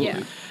yeah, saying.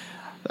 absolutely.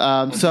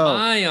 So,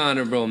 My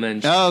honorable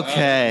mention.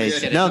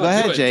 okay. No, go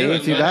ahead, Jay,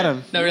 if you got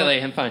them. No, really,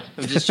 I'm fine.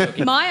 I'm just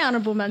joking. My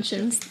honorable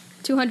mentions: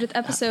 200th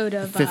episode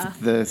of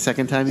The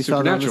second time you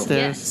fell down the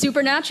Supernatural. stairs?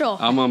 Supernatural.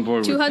 I'm on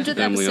board with 200th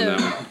Emily on that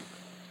episode. one.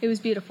 It was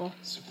beautiful.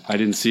 I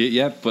didn't see it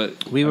yet,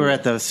 but We were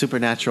at the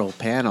Supernatural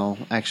panel,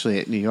 actually,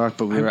 at New York,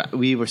 but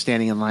we were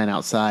standing in line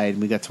outside,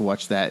 and we got to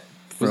watch that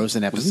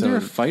Frozen episode. Wasn't there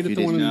a fight at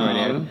the one in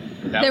No,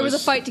 that There was a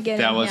fight to get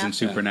That in, wasn't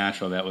yeah.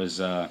 Supernatural. That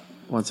was,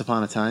 Once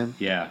Upon a Time?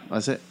 yeah.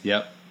 Was it?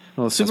 Yep.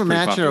 Well, pretty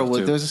Supernatural, popular,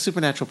 too. there was a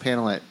Supernatural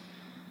panel at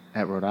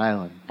Rhode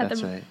Island. At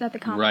That's the right. at the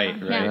Comic-Con. Right.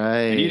 Yeah. Right.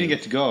 And you didn't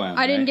get to go, Em,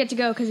 I didn't right? get to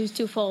go because it was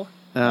too full.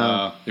 it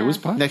was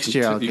popular. Next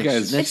year, I'll you get guys.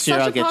 you. It's Next year,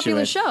 such I'll a get you popular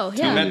in. show. You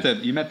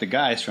Yeah. met the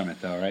guys from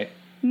it, though, right?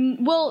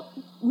 Well,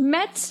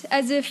 met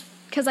as if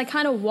because I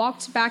kind of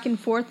walked back and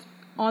forth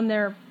on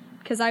their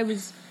because I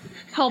was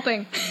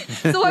helping.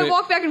 So I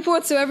walked back and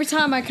forth. So every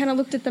time I kind of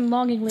looked at them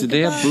longingly. Did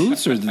they have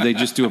booths or did they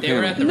just do a They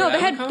were panel? at the No, Rhode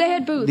they Island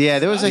had booths. Yeah,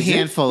 there was a Is it?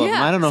 handful of them.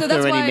 Yeah, I don't know so if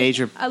there that's were any why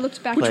major. I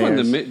looked back. Which one?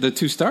 players. The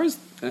two stars?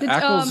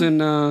 Ackles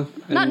and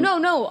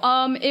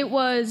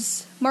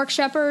Mark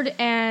Shepard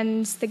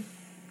and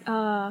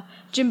the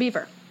Jim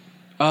Beaver.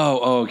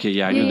 Oh, okay.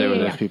 Yeah, I knew Yeah, they were yeah,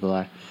 there. Those people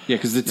are. Yeah,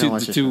 because the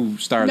watch it. two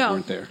stars No.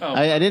 weren't there.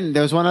 I didn't.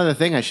 There was one other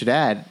thing I should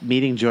add: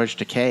 meeting George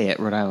Takei at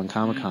Rhode Island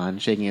Comic Con,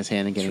 shaking his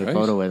hand and getting That's a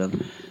right. photo with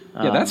him.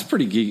 Yeah, that's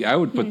pretty geeky. I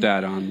would put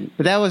that on.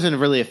 But that wasn't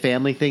really a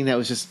family thing. That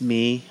was just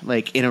me,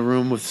 like in a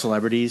room with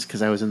celebrities,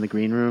 because I was in the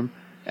green room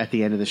at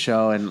the end of the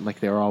show, and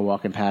like they were all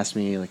walking past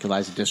me, like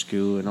Eliza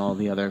Dushku and all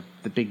the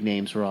big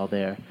names were all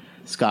there.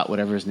 Scott,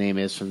 whatever his name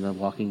is from The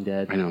Walking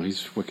Dead. I know,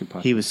 he's wicked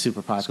popular. He was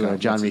super popular. Scott,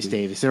 John what's Rhys his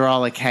name? Davies. They were all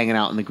like hanging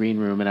out in the green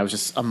room, and I was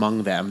just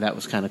among them. That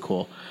was kind of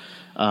cool.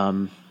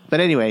 But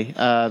anyway,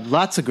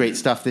 lots of great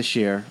stuff this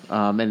year,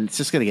 and it's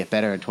just going to get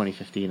better in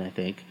 2015, I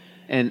think.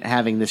 And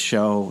having this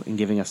show and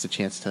giving us a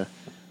chance to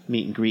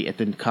meet and greet at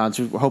the cons,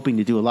 we're hoping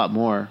to do a lot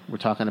more. We're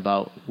talking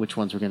about which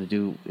ones we're going to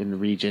do in the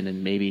region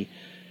and maybe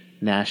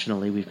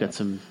nationally. We've got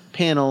some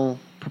panel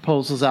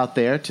proposals out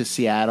there to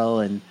Seattle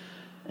and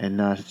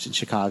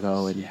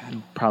Chicago,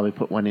 and probably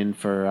put one in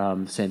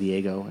for San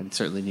Diego and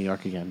certainly New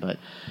York again. But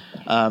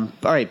all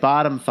right,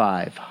 bottom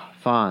 5.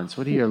 Fonz,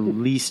 what are your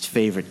least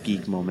favorite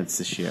geek moments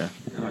this year?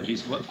 Oh,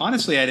 geez. Well,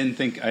 honestly, I didn't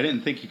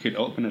think you could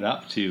open it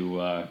up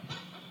to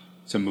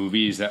some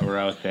movies that were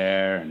out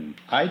there, and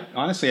I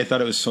thought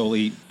it was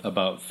solely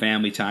about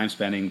family time,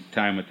 spending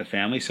time with the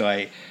family. So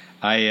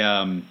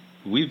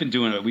we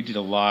did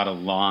a lot of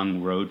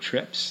long road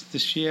trips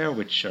this year,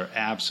 which are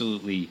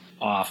absolutely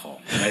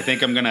awful. And I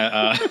think I'm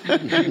gonna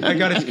I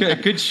got a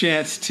good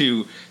chance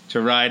to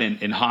ride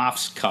in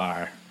Hoff's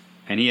car,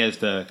 and he has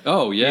the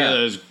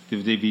those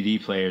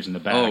DVD players in the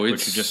back,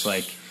 which are just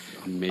like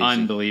amazing.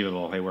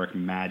 Unbelievable. They work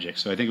magic.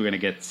 So I think we're gonna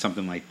get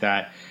something like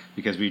that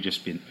because we've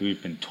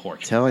been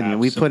tortured. Telling you,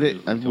 we put it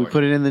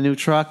Absolutely in the new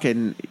truck,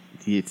 and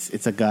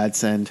it's a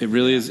godsend. It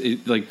really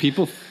is. Like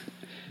people,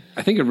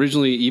 I think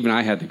originally even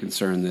I had the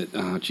concern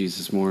that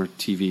Jesus, more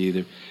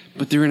TV.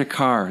 But they're in a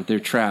car.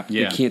 They're trapped.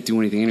 Yeah. They can't do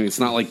anything anyway. It's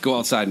not like go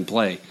outside and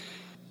play.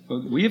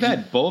 We've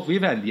had both.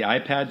 We've had the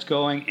iPads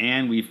going,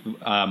 and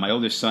my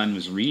oldest son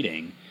was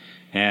reading,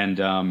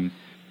 and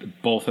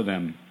both of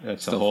them.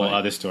 That's a whole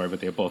other story.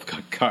 But they both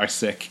got car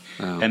sick,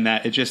 and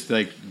that it just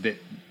like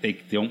they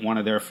don't want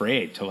to. They're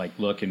afraid to like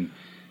look and.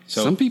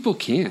 So some people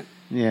can't.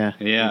 Yeah.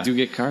 They do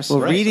get car sick.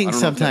 Well, reading I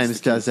don't know if that's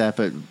sometimes the does that,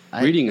 but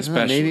Reading I don't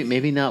know, especially.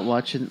 maybe not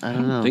watching. I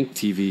don't know. I think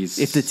TV's.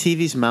 If the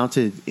TV's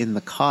mounted in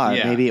the car,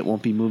 Yeah. maybe it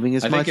won't be moving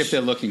as I much. think if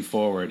they're looking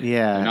forward,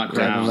 Yeah, they're not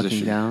rather than down.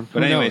 looking down. But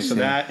Who anyway, knows? so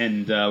Yeah. that,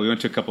 and we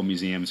went to a couple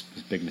museums.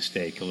 Big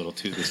mistake, a little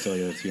too. They still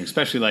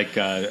especially like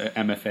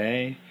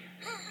MFA.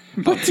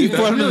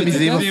 People in the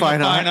Museum of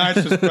Fine Art.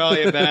 Was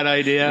probably a bad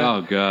idea.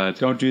 Oh God!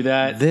 Don't do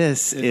that.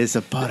 This is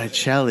a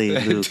Botticelli,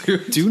 Luke.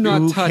 Do not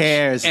Who touch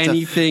cares?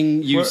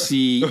 anything you We're-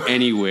 see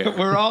anywhere.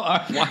 We're all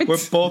we're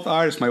both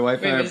artists. My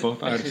wife and I are was,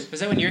 both artists. was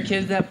that when your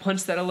kid that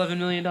punched that $11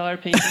 million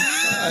painting?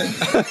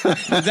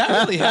 Did that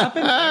really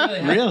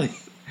happen? Really?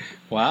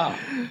 Wow.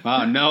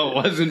 No, it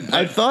wasn't.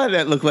 I thought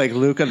that looked like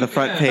Luke on the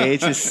front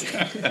page, just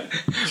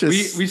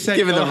We said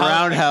giving go the how-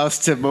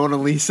 roundhouse to Mona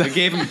Lisa. I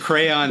gave him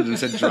crayons and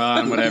said, "Draw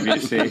on whatever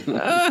you see."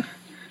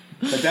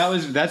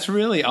 But that's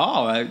really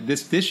all.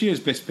 This year's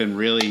been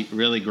really,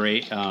 really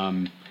great.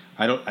 I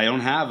don't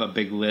have a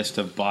big list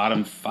of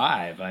bottom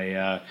 5.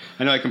 I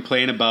know I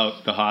complain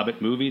about the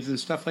Hobbit movies and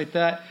stuff like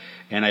that,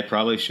 and I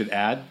probably should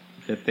add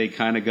that they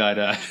kind of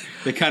got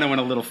they kind of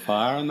went a little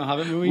far on the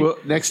Hobbit movie. Well,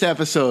 next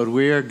episode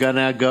we're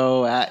gonna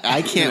go.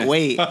 I can't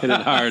wait. Hit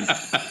it hard.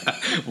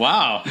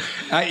 Wow,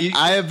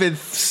 I have been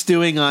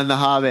stewing on the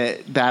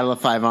Hobbit Battle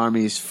of Five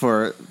Armies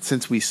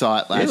since we saw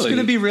it last. It's going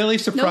to be really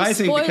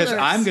surprising No because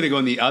spoilers. I'm going to go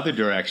in the other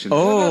direction.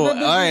 Oh, all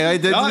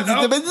right.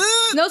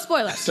 No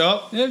spoilers.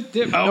 So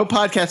No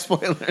podcast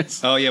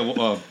spoilers. Oh yeah,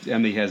 well,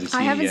 Emily hasn't seen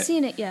I it haven't yet.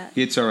 seen it yet.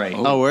 It's all right.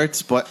 Oh, we're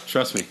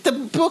Trust me. The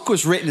book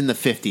was written in the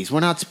 50s. We're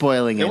not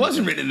spoiling it. It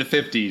wasn't written in the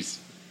 50s.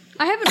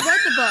 I haven't read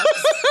the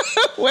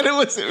books. When it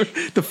was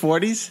the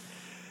 40s?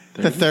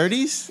 The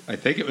 30s? I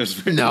think it was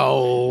written.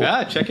 No.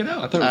 Yeah, check it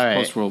out. I thought it was All right.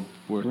 post-World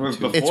War II.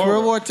 Before- It's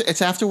World War II.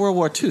 It's after World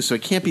War II, so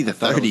it can't be the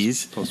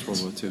 30s.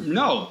 Post-World War II.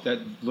 No, that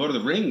Lord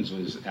of the Rings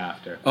was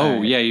after.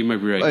 Oh, yeah, you might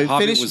be right.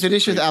 Hobbit was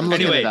Finish with. I'm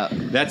looking Anyway, it up.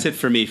 that's it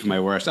for me for my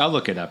worst. I'll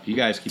look it up. You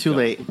guys keep Too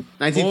going. late.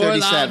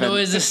 1937. More loud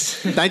noises.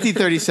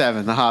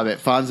 1937. The Hobbit.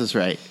 Fonza's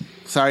right.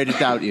 Sorry to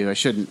doubt you. I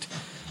shouldn't.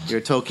 You're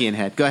a Tolkien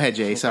head. Go ahead,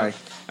 Jay. Sorry.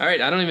 All right,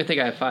 I don't even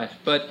think I have 5.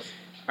 But,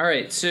 all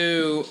right,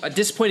 so a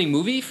disappointing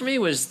movie for me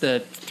was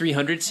the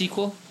 300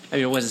 sequel. I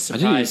mean, it wasn't a I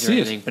didn't even surprise or see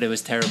it. anything, but it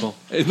was terrible.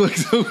 It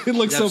looks so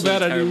absolutely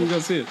bad. I didn't even terrible. go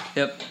see it.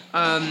 Yep.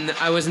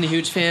 I wasn't a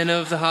huge fan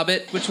of The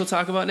Hobbit, which we'll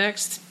talk about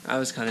next. I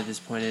was kind of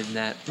disappointed in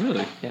that.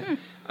 Really? Yeah.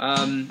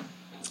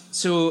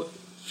 So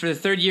for the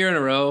third year in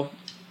a row,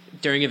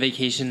 during a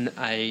vacation,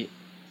 I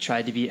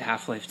tried to beat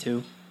Half-Life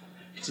 2,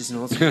 which is an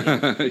old school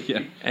game.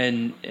 Yeah.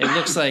 And it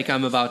looks like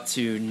I'm about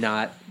to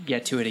not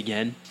get to it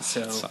again.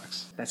 So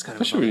Sucks. that's kind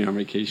of Especially when you're on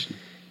vacation.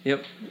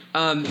 Yep.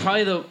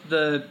 Probably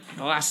the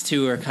last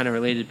two are kind of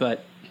related,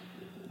 but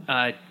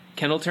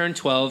Kendall turned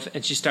 12,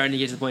 and she's starting to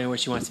get to the point where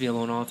she wants to be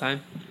alone all the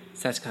time.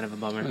 So that's kind of a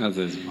bummer. That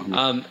is a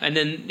bummer. And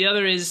then the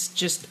other is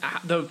just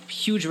the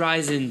huge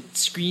rise in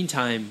screen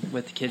time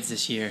with the kids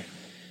this year.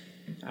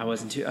 I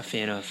wasn't too a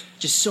fan of.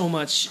 Just so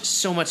much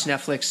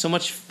Netflix, so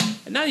much,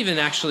 not even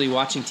actually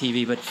watching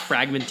TV, but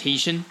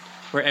fragmentation,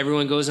 where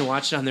everyone goes and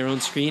watches it on their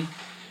own screen.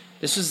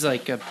 This was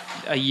like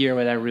a year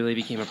where that really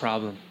became a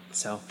problem.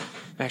 So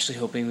I'm actually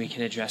hoping we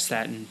can address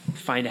that and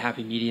find a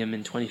happy medium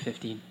in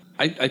 2015.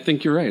 I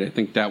think you're right. I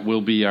think that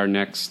will be our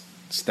next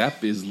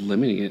step, is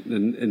limiting it.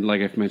 And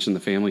like I've mentioned,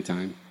 the family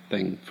time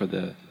thing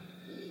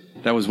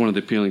that was one of the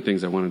appealing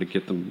things I wanted to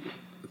get them.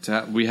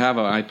 We have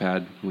an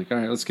iPad. I'm like, all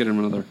right, let's get them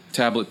another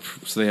tablet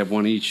so they have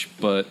one each,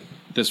 but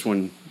this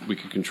one we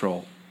could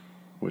control.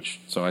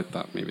 So I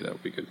thought maybe that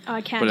would be good. I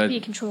can't be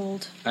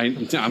controlled.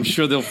 I'm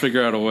sure they'll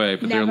figure out a way,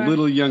 but they're a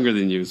little younger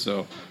than you,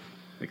 so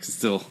I can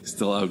still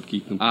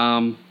outgeek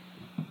them.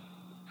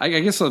 I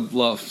guess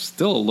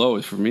still a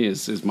low for me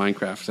is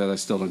Minecraft. That I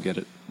still don't get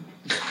it.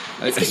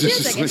 It's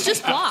confusing. It's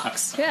just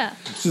blocks. Yeah.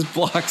 It's just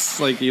blocks.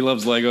 Like, he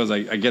loves Legos.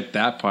 I get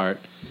that part,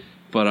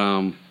 but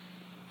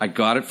I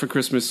got it for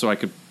Christmas so I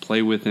could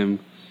play with him,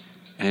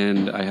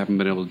 and I haven't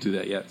been able to do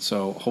that yet.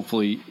 So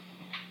hopefully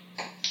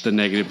the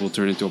negative will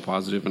turn into a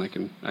positive, and I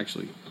can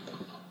actually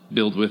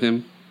build with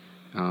him.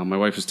 My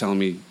wife was telling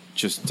me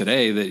just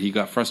today that he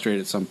got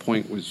frustrated at some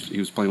point. He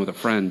was playing with a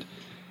friend,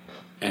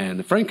 and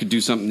the friend could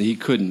do something that he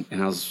couldn't.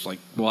 And I was like,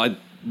 well, I'd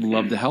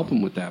love to help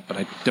him with that, but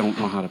I don't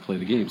know how to play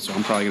the game, so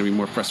I'm probably going to be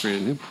more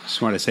frustrated than him.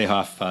 Just want to say,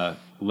 Hoff,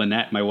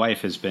 Lynette, my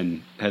wife, has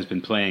been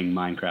playing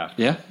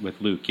Minecraft with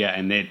Luke,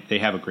 and they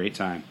have a great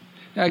time.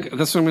 Yeah,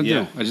 that's what I'm going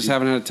to do. I just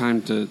haven't had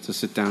time to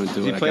sit down and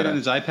do it. Does he play it on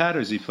his iPad, or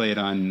does he play it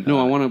on... No,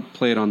 I want to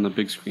play it on the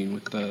big screen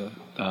with the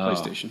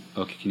PlayStation.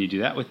 Okay, can you do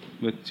that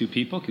with two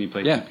people? Can you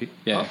play 2 people?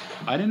 Yeah.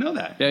 Oh, I didn't know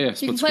that. Yeah,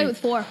 You can play with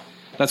 4.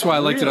 That's why I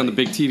liked it on the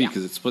big TV,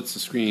 because it splits the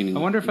screen. And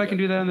I wonder if I can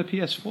do that on the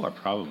PS4.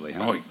 Probably.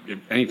 Huh?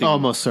 Anything.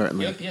 Almost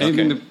certainly.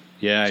 Anything. Okay.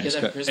 Yeah, I just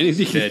got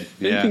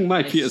Anything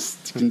my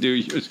PS can do,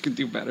 yours can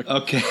do better.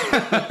 Okay.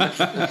 I'll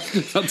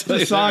tell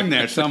There's a song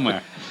there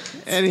somewhere.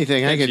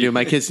 Anything I can do,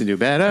 my kids can do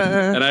better.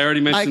 And I already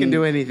mentioned I can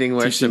do anything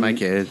worse than my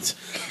kids.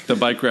 The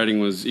bike riding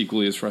was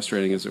equally as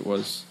frustrating as it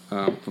was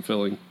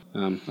fulfilling.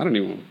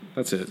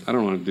 That's it. I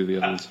don't want to do the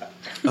other ones.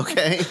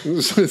 Okay.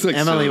 It's like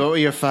Emily, what were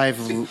your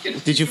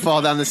 5? Did you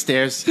fall down the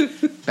stairs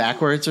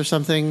backwards or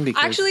something?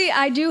 Because Actually,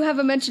 I do have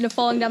a mention of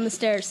falling down the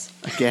stairs.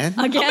 Again?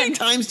 How many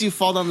times do you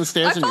fall down the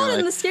stairs I in your fall down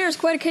life? the stairs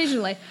quite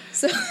occasionally.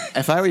 So,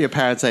 If I were your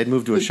parents, I'd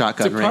move to a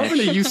shotgun ranch.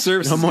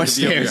 No more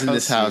stairs in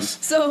this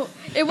house. So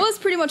it was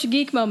pretty much a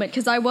geek moment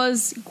because I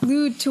was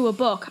glued to a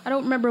book. I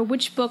don't remember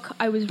which book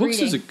I was Books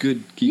reading. is a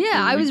good geek Yeah,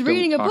 thing I we was don't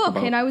reading a talk book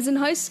about. and I was in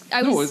high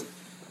school.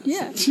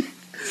 Yeah.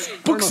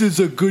 Books is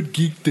a good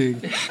geek thing.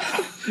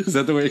 Is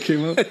that the way it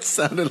came up? It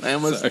sounded like I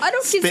almost I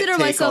don't spit consider take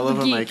myself all a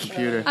over geek. my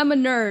computer. I'm a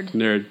nerd.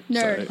 Nerd.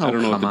 Nerd. Sorry. I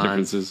don't know what come the on.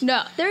 difference is.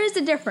 No, there is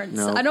a difference.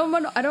 No. I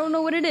don't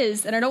know what it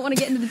is, and I don't want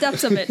to get into the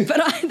depths of it.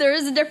 But there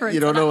is a difference.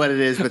 You don't know what it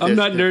is, but I'm there's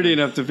not a nerdy difference.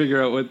 enough to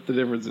figure out what the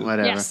difference is.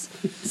 Whatever. Yes.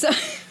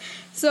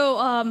 So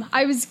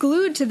I was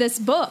glued to this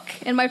book,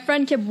 and my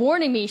friend kept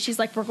warning me. She's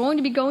like, "We're going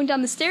to be going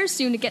down the stairs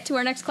soon to get to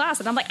our next class,"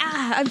 and I'm like,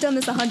 I've done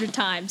this 100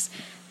 times,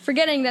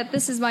 forgetting that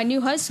this is my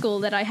new high school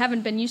that I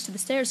haven't been used to the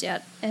stairs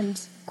yet. And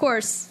of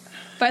course,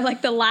 by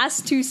like the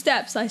last 2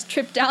 steps, I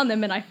trip down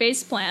them and I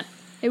face plant.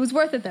 It was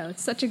worth it though.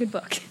 It's such a good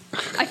book.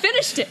 I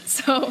finished it,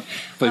 so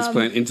Face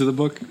plant into the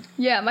book.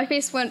 yeah, my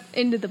face went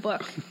into the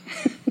book.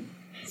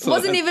 So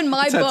wasn't even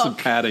my it's had some book.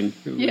 padding.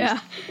 Yeah,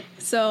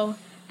 so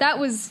that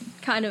was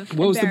kind of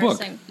What was the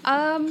book? embarrassing.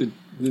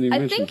 Didn't you I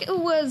mention? think it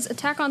was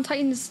Attack on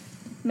Titan's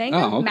manga.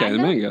 Oh, okay, the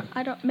manga.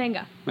 I don't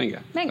manga.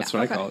 Manga. Manga. That's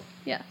what okay. I call it.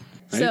 Yeah.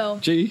 Right? So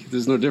Gee,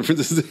 there's no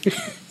difference.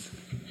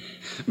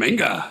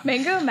 Manga.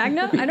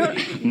 Magna. I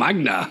don't.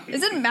 Magna.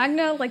 Isn't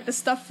Magna like the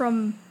stuff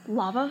from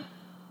lava?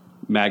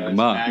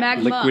 Magma.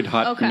 Magma. Liquid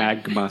hot Okay.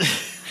 magma.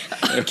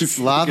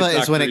 Lava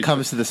is when it Doctor-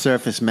 comes to the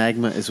surface.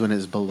 Magma is when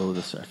it's below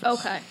the surface.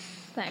 Okay.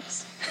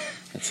 Thanks.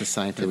 That's a I was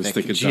scientific,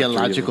 thinking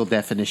geological Dr.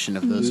 definition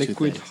of those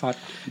Liquid two things. hot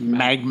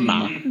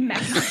Magma. Magma.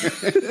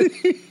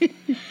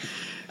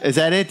 Is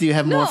that it? Do you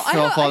have more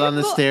fall down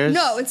the stairs?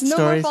 No, it's no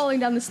stories? more falling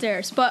down the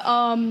stairs. But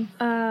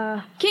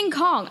King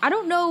Kong. I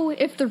don't know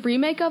if the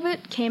remake of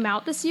it came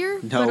out this year,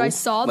 No, but I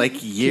saw like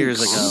years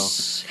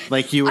ago.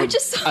 Like you were, I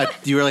just saw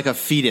you were like a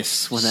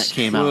fetus when that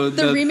came Well, out.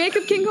 the remake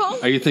of King Kong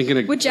Are you thinking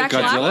of with Jack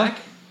Godzilla? Black.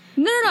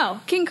 No,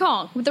 King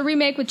Kong with the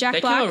remake with Jack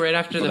That came Black. out right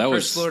after Well, the that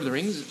first was- Lord of the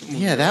Rings movie.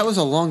 Yeah, that was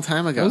a long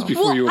time ago. That was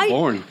before you were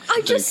born.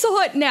 I just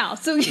saw it now,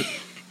 so I was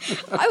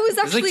It was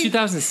actually like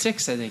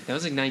 2006, I think. That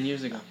was like 9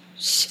 years ago.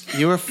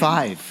 You were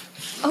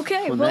 5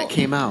 okay. when well, that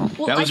came out.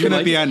 well, That was I going to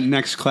didn't- be our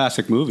next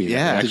classic movie.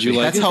 Yeah, Did you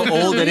like that's it? how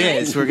old it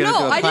is. We're gonna No,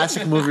 do I a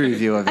classic didn't- movie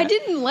review of it. I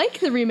didn't like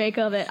the remake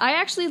of it. I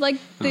actually liked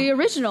the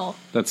original.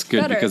 That's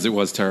good Better. because it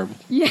was terrible.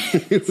 Yeah.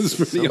 It was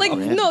pretty Like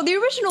man. no, the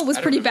original was I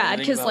don't pretty remember bad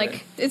anything because about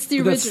like it's the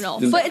That's- original,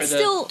 that's but for it's the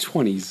still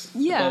 20s.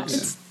 yeah, bugs.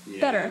 it's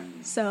better.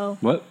 So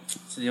What?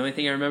 So the only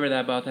thing I remember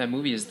about that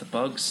movie is the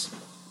bugs.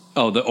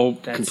 Oh, the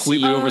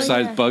completely Oh,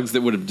 oversized yeah. bugs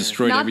that would have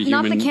destroyed not every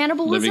not human the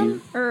cannibalism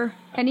living. or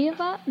any of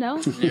that. No.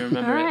 I don't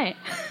remember All it. right.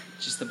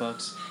 Just the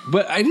bugs.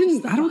 But I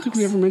don't think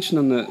we ever mentioned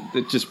on the.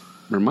 It just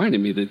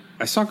reminded me that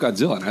I saw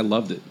Godzilla and I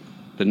loved it.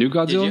 The new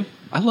Godzilla, you?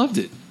 I loved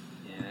it,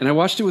 Yeah. and I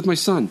watched it with my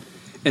son,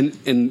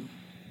 and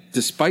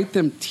despite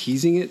them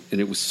teasing it,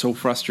 and it was so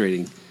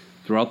frustrating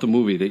throughout the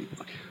movie. They, There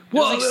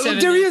was like 7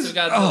 there he minutes is! of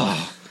Godzilla.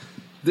 Oh,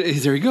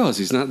 there he goes.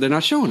 He's not. They're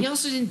not showing He him.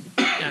 also didn't.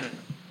 I don't know.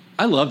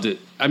 I loved it.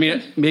 I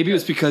mean, maybe it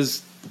was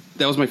because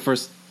that was my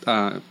first,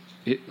 my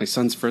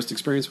son's first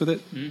experience with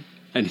it,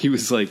 and he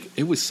was like,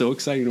 it was so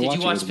exciting to Did watch.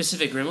 you it watch with him.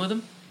 Pacific Rim with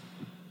him?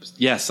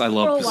 Yes, I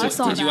love Oh, I Pacific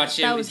saw Rim. Did you watch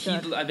it? That was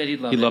good. I bet he'd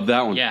love He it. loved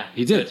that one. Yeah,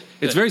 he did. good,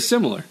 It's good. very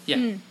similar.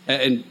 Yeah.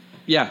 And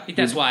yeah, I think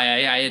that's why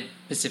I had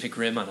Pacific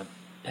Rim on a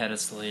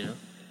pedestal, you know?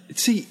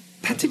 See,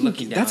 that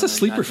Looking didn't. That's a down on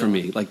sleeper for Godzilla.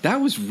 me. Like that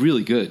was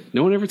really good.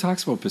 No one ever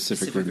talks about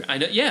Pacific Rim I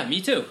know, yeah,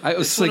 me too. I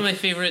was It's one of like- my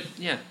favorite,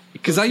 yeah.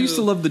 because I used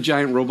to love the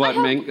giant robot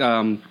I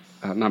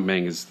have- not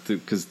mangas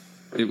because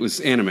it was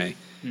anime.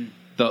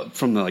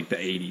 From the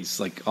 80s,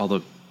 like all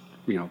the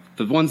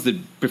the ones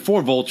that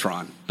before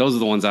Voltron. Those are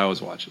the ones I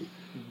was watching.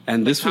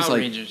 And this was Power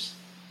like Rangers.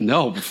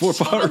 no before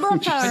Power What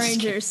about Power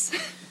Rangers.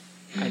 Rangers?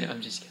 I know,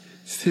 I'm just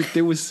kidding.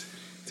 There was.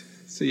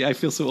 See, I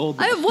feel so old.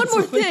 I have one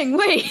more thing.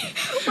 Wait.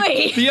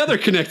 The other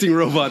connecting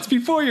robots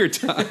before your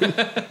time.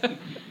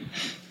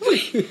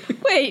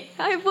 Wait.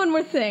 I have one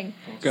more thing.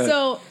 Go ahead.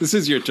 So this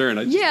is your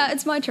turn. yeah,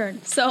 it's my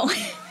turn. So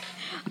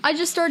I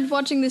just started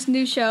watching this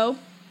new show,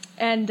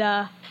 and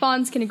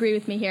Fonz can agree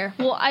with me here.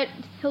 Well,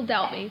 he'll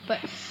doubt me, but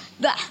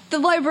the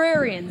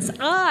Librarians.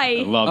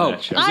 I love Oh.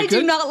 that show. Is it I do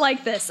good? not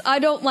like this. I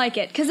don't like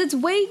it because it's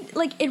way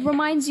it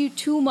reminds you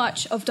too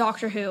much of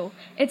Doctor Who.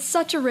 It's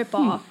such a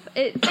ripoff.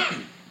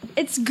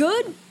 It's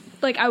good.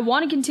 Like I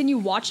want to continue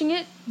watching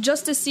it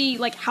just to see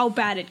how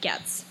bad it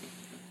gets.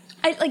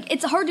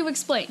 It's hard to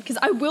explain because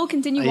I will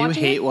continue Are you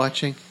watching hate it.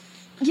 watching?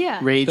 Yeah.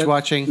 Rage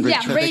watching? Yeah,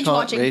 What they rage call it?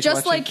 watching, Rage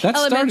just watching? like That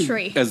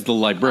Elementary. started as the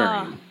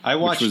librarian. I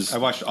watched. which was- I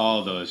watched all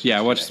of those. Yeah,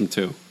 I watched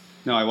yesterday. them too.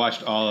 No, I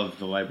watched all of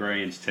the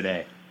Librarians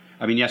today.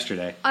 I mean,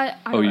 yesterday. I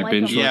Oh, don't you like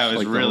binge them. Yeah, it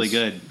was like really those?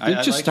 good. It I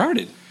just like-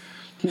 started.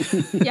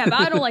 Yeah, but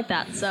I don't like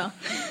that. So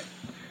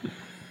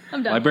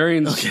I'm done.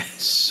 Librarians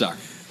suck.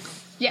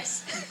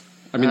 Yes.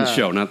 I mean, the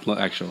show, not the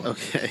actual.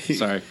 Okay.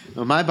 Sorry.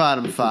 Well, my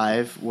bottom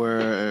 5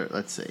 were,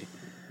 let's see,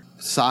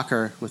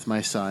 soccer with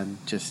my son.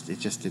 It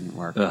just didn't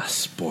work. Ugh,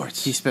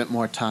 sports. He spent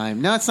more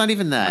time. No, it's not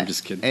even that. I'm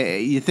just kidding.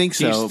 You think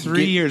so? He's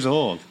 3 years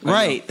old.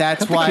 Right. That's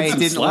Cut the why kid it some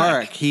didn't slack.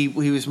 work. He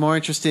was more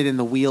interested in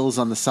the wheels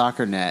on the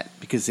soccer net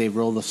because they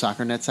roll the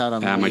soccer nets out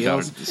on the my daughter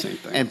wheels did the same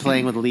thing. and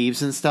playing with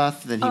leaves and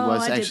stuff than he Oh,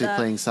 was I did actually that.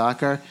 playing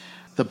soccer.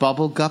 The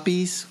Bubble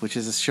Guppies, which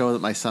is a show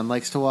that my son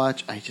likes to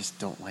watch, I just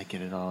don't like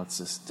it at all. It's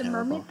just The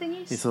terrible. mermaid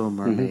thingies? It's little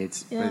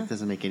mermaids, but Yeah. it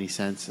doesn't make any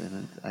sense.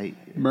 And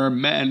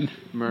Mermen.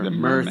 The mer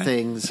mermen.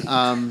 things.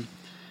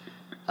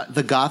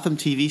 The Gotham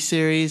TV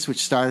series, which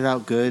started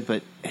out good,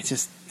 but it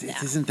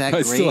isn't that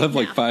I great. still have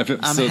 5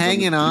 episodes. I'm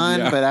hanging on,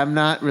 Yeah. but I'm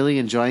not really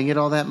enjoying it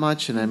all that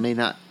much, and I may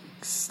not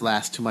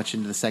last too much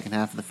into the second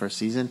half of the first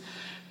season.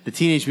 The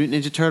Teenage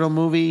Mutant Ninja Turtle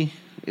movie,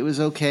 it was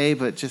okay,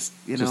 but just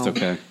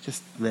okay.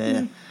 just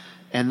bleh.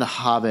 And The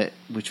Hobbit,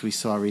 which we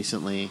saw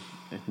recently,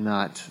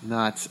 not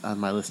on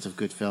my list of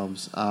good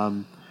films.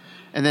 And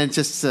then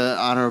just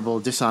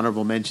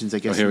dishonorable mentions, I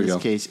guess, here in we this go.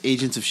 case.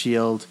 Agents of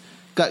S.H.I.E.L.D.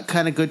 got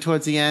kind of good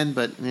towards the end,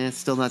 but it's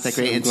still not that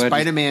great. I'm And glad you-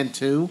 Spider-Man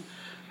 2,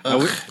 I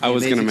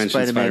was going to mention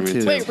Spider-Man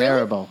 2. Wait,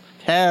 Terrible.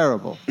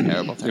 Terrible.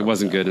 It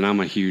wasn't good, and I'm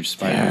a huge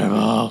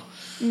Spider-Man.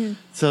 Terrible.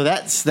 So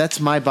that's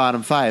my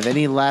bottom 5.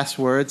 Any last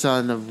words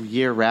on the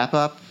year wrap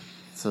up?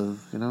 So,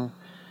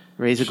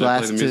 raise a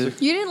glass to.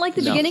 You didn't like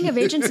the beginning of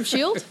Agents of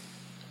S.H.I.E.L.D.?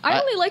 I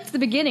only liked the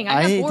beginning.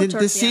 I got bored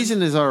towards this the end.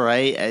 season is all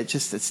right.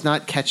 It's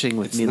not catching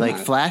with me. Like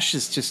Flash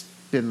has just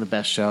been the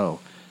best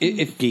show.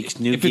 If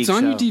it's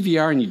on your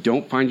DVR and you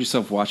don't find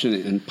yourself watching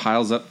it and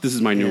piles up, this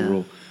is my new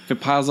rule. If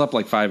it piles up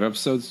like 5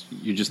 episodes,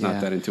 you're just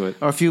not that into it.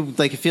 Or if you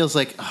it feels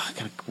like I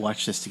gotta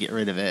watch this to get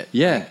rid of it.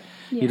 Yeah.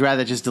 You'd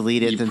rather just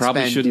delete it You than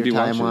probably spend shouldn't your be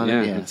time watching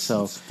on it. it. Yeah,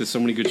 so there's so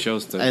many good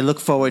shows. I look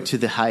forward to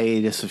the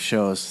hiatus of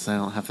shows. So I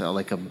don't have to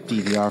like a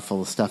DVR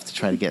full of stuff to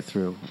try to get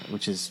through,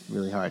 which is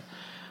really hard.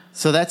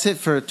 So that's it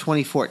for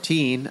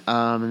 2014,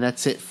 and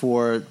that's it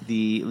for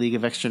the League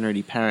of Extra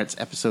Nerdy Parents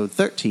episode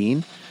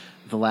 13,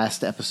 the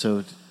last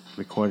episode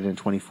recorded in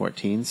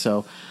 2014.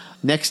 So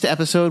next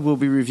episode, we'll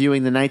be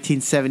reviewing the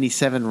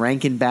 1977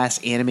 Rankin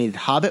Bass animated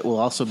Hobbit. We'll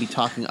also be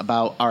talking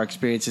about our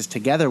experiences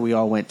together. We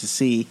all went to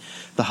see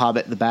The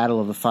Hobbit, The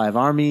Battle of the Five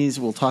Armies.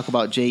 We'll talk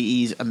about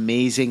J.E.'s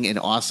amazing and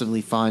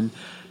awesomely fun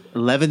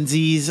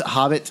Levensies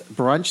Hobbit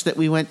brunch that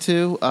we went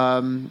to,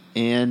 and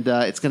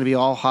it's going to be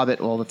all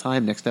Hobbit all the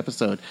time next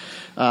episode.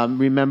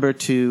 Remember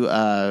to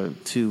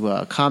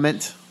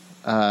comment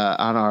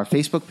on our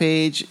Facebook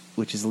page,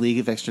 which is League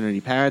of Extra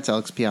Nerdy Parents,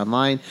 LXP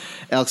Online,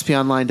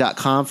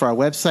 lxponline.com for our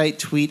website.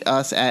 Tweet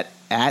us at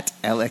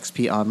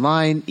LXP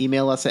Online.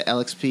 Email us at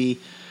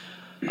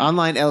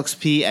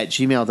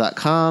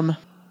lxp@gmail.com.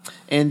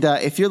 And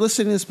if you're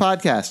listening to this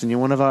podcast and you're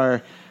one of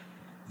our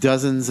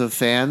dozens of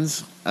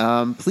fans,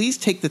 please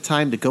take the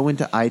time to go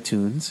into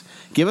iTunes,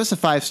 give us a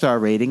 5-star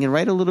rating, and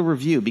write a little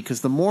review,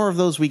 because the more of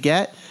those we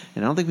get,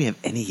 and I don't think we have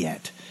any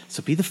yet,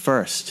 so be the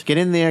first. Get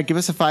in there, give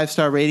us a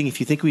 5-star rating. If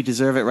you think we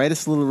deserve it, write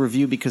us a little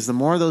review, because the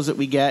more of those that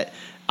we get,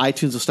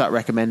 iTunes will start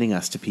recommending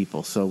us to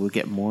people. So we'll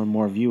get more and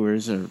more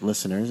viewers or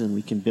listeners, and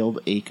we can build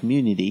a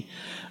community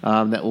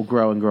that will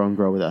grow and grow and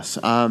grow with us.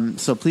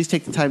 So please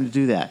take the time to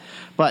do that.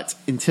 But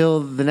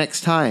until the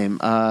next time,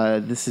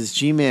 this is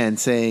G-Man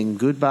saying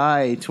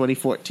goodbye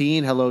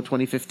 2014, hello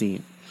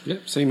 2015.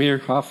 Yep, same here.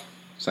 Hoff,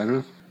 signing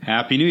off.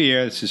 Happy New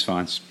Year. This is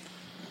Fonz.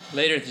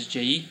 Later, this is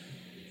J.E.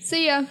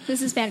 See ya.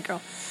 This is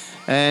Fangirl.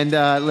 And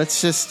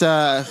let's just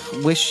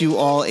wish you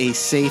all a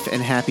safe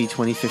and happy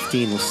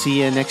 2015. We'll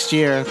see you next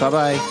year.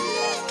 Bye-bye.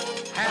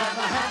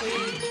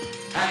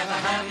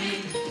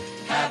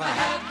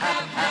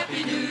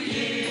 Happy New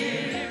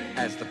Year.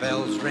 As the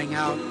bells ring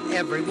out,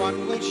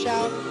 everyone will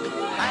shout,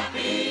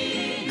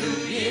 Happy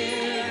New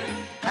Year.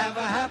 Have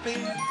a happy,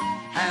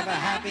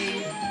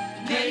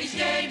 may each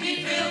day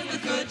be filled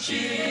with good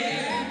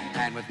cheer.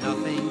 And with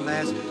nothing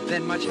less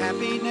than much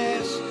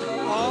happiness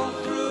all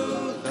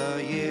through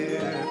the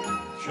year.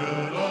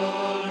 Should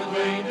old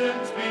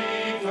acquaintance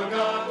be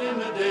forgotten in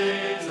the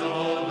days of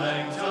old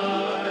lang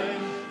syne,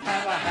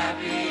 have a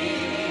happy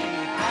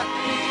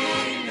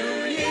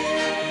New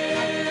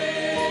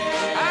Year.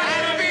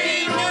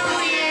 Happy New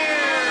Year!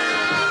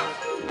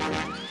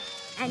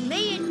 And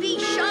may it be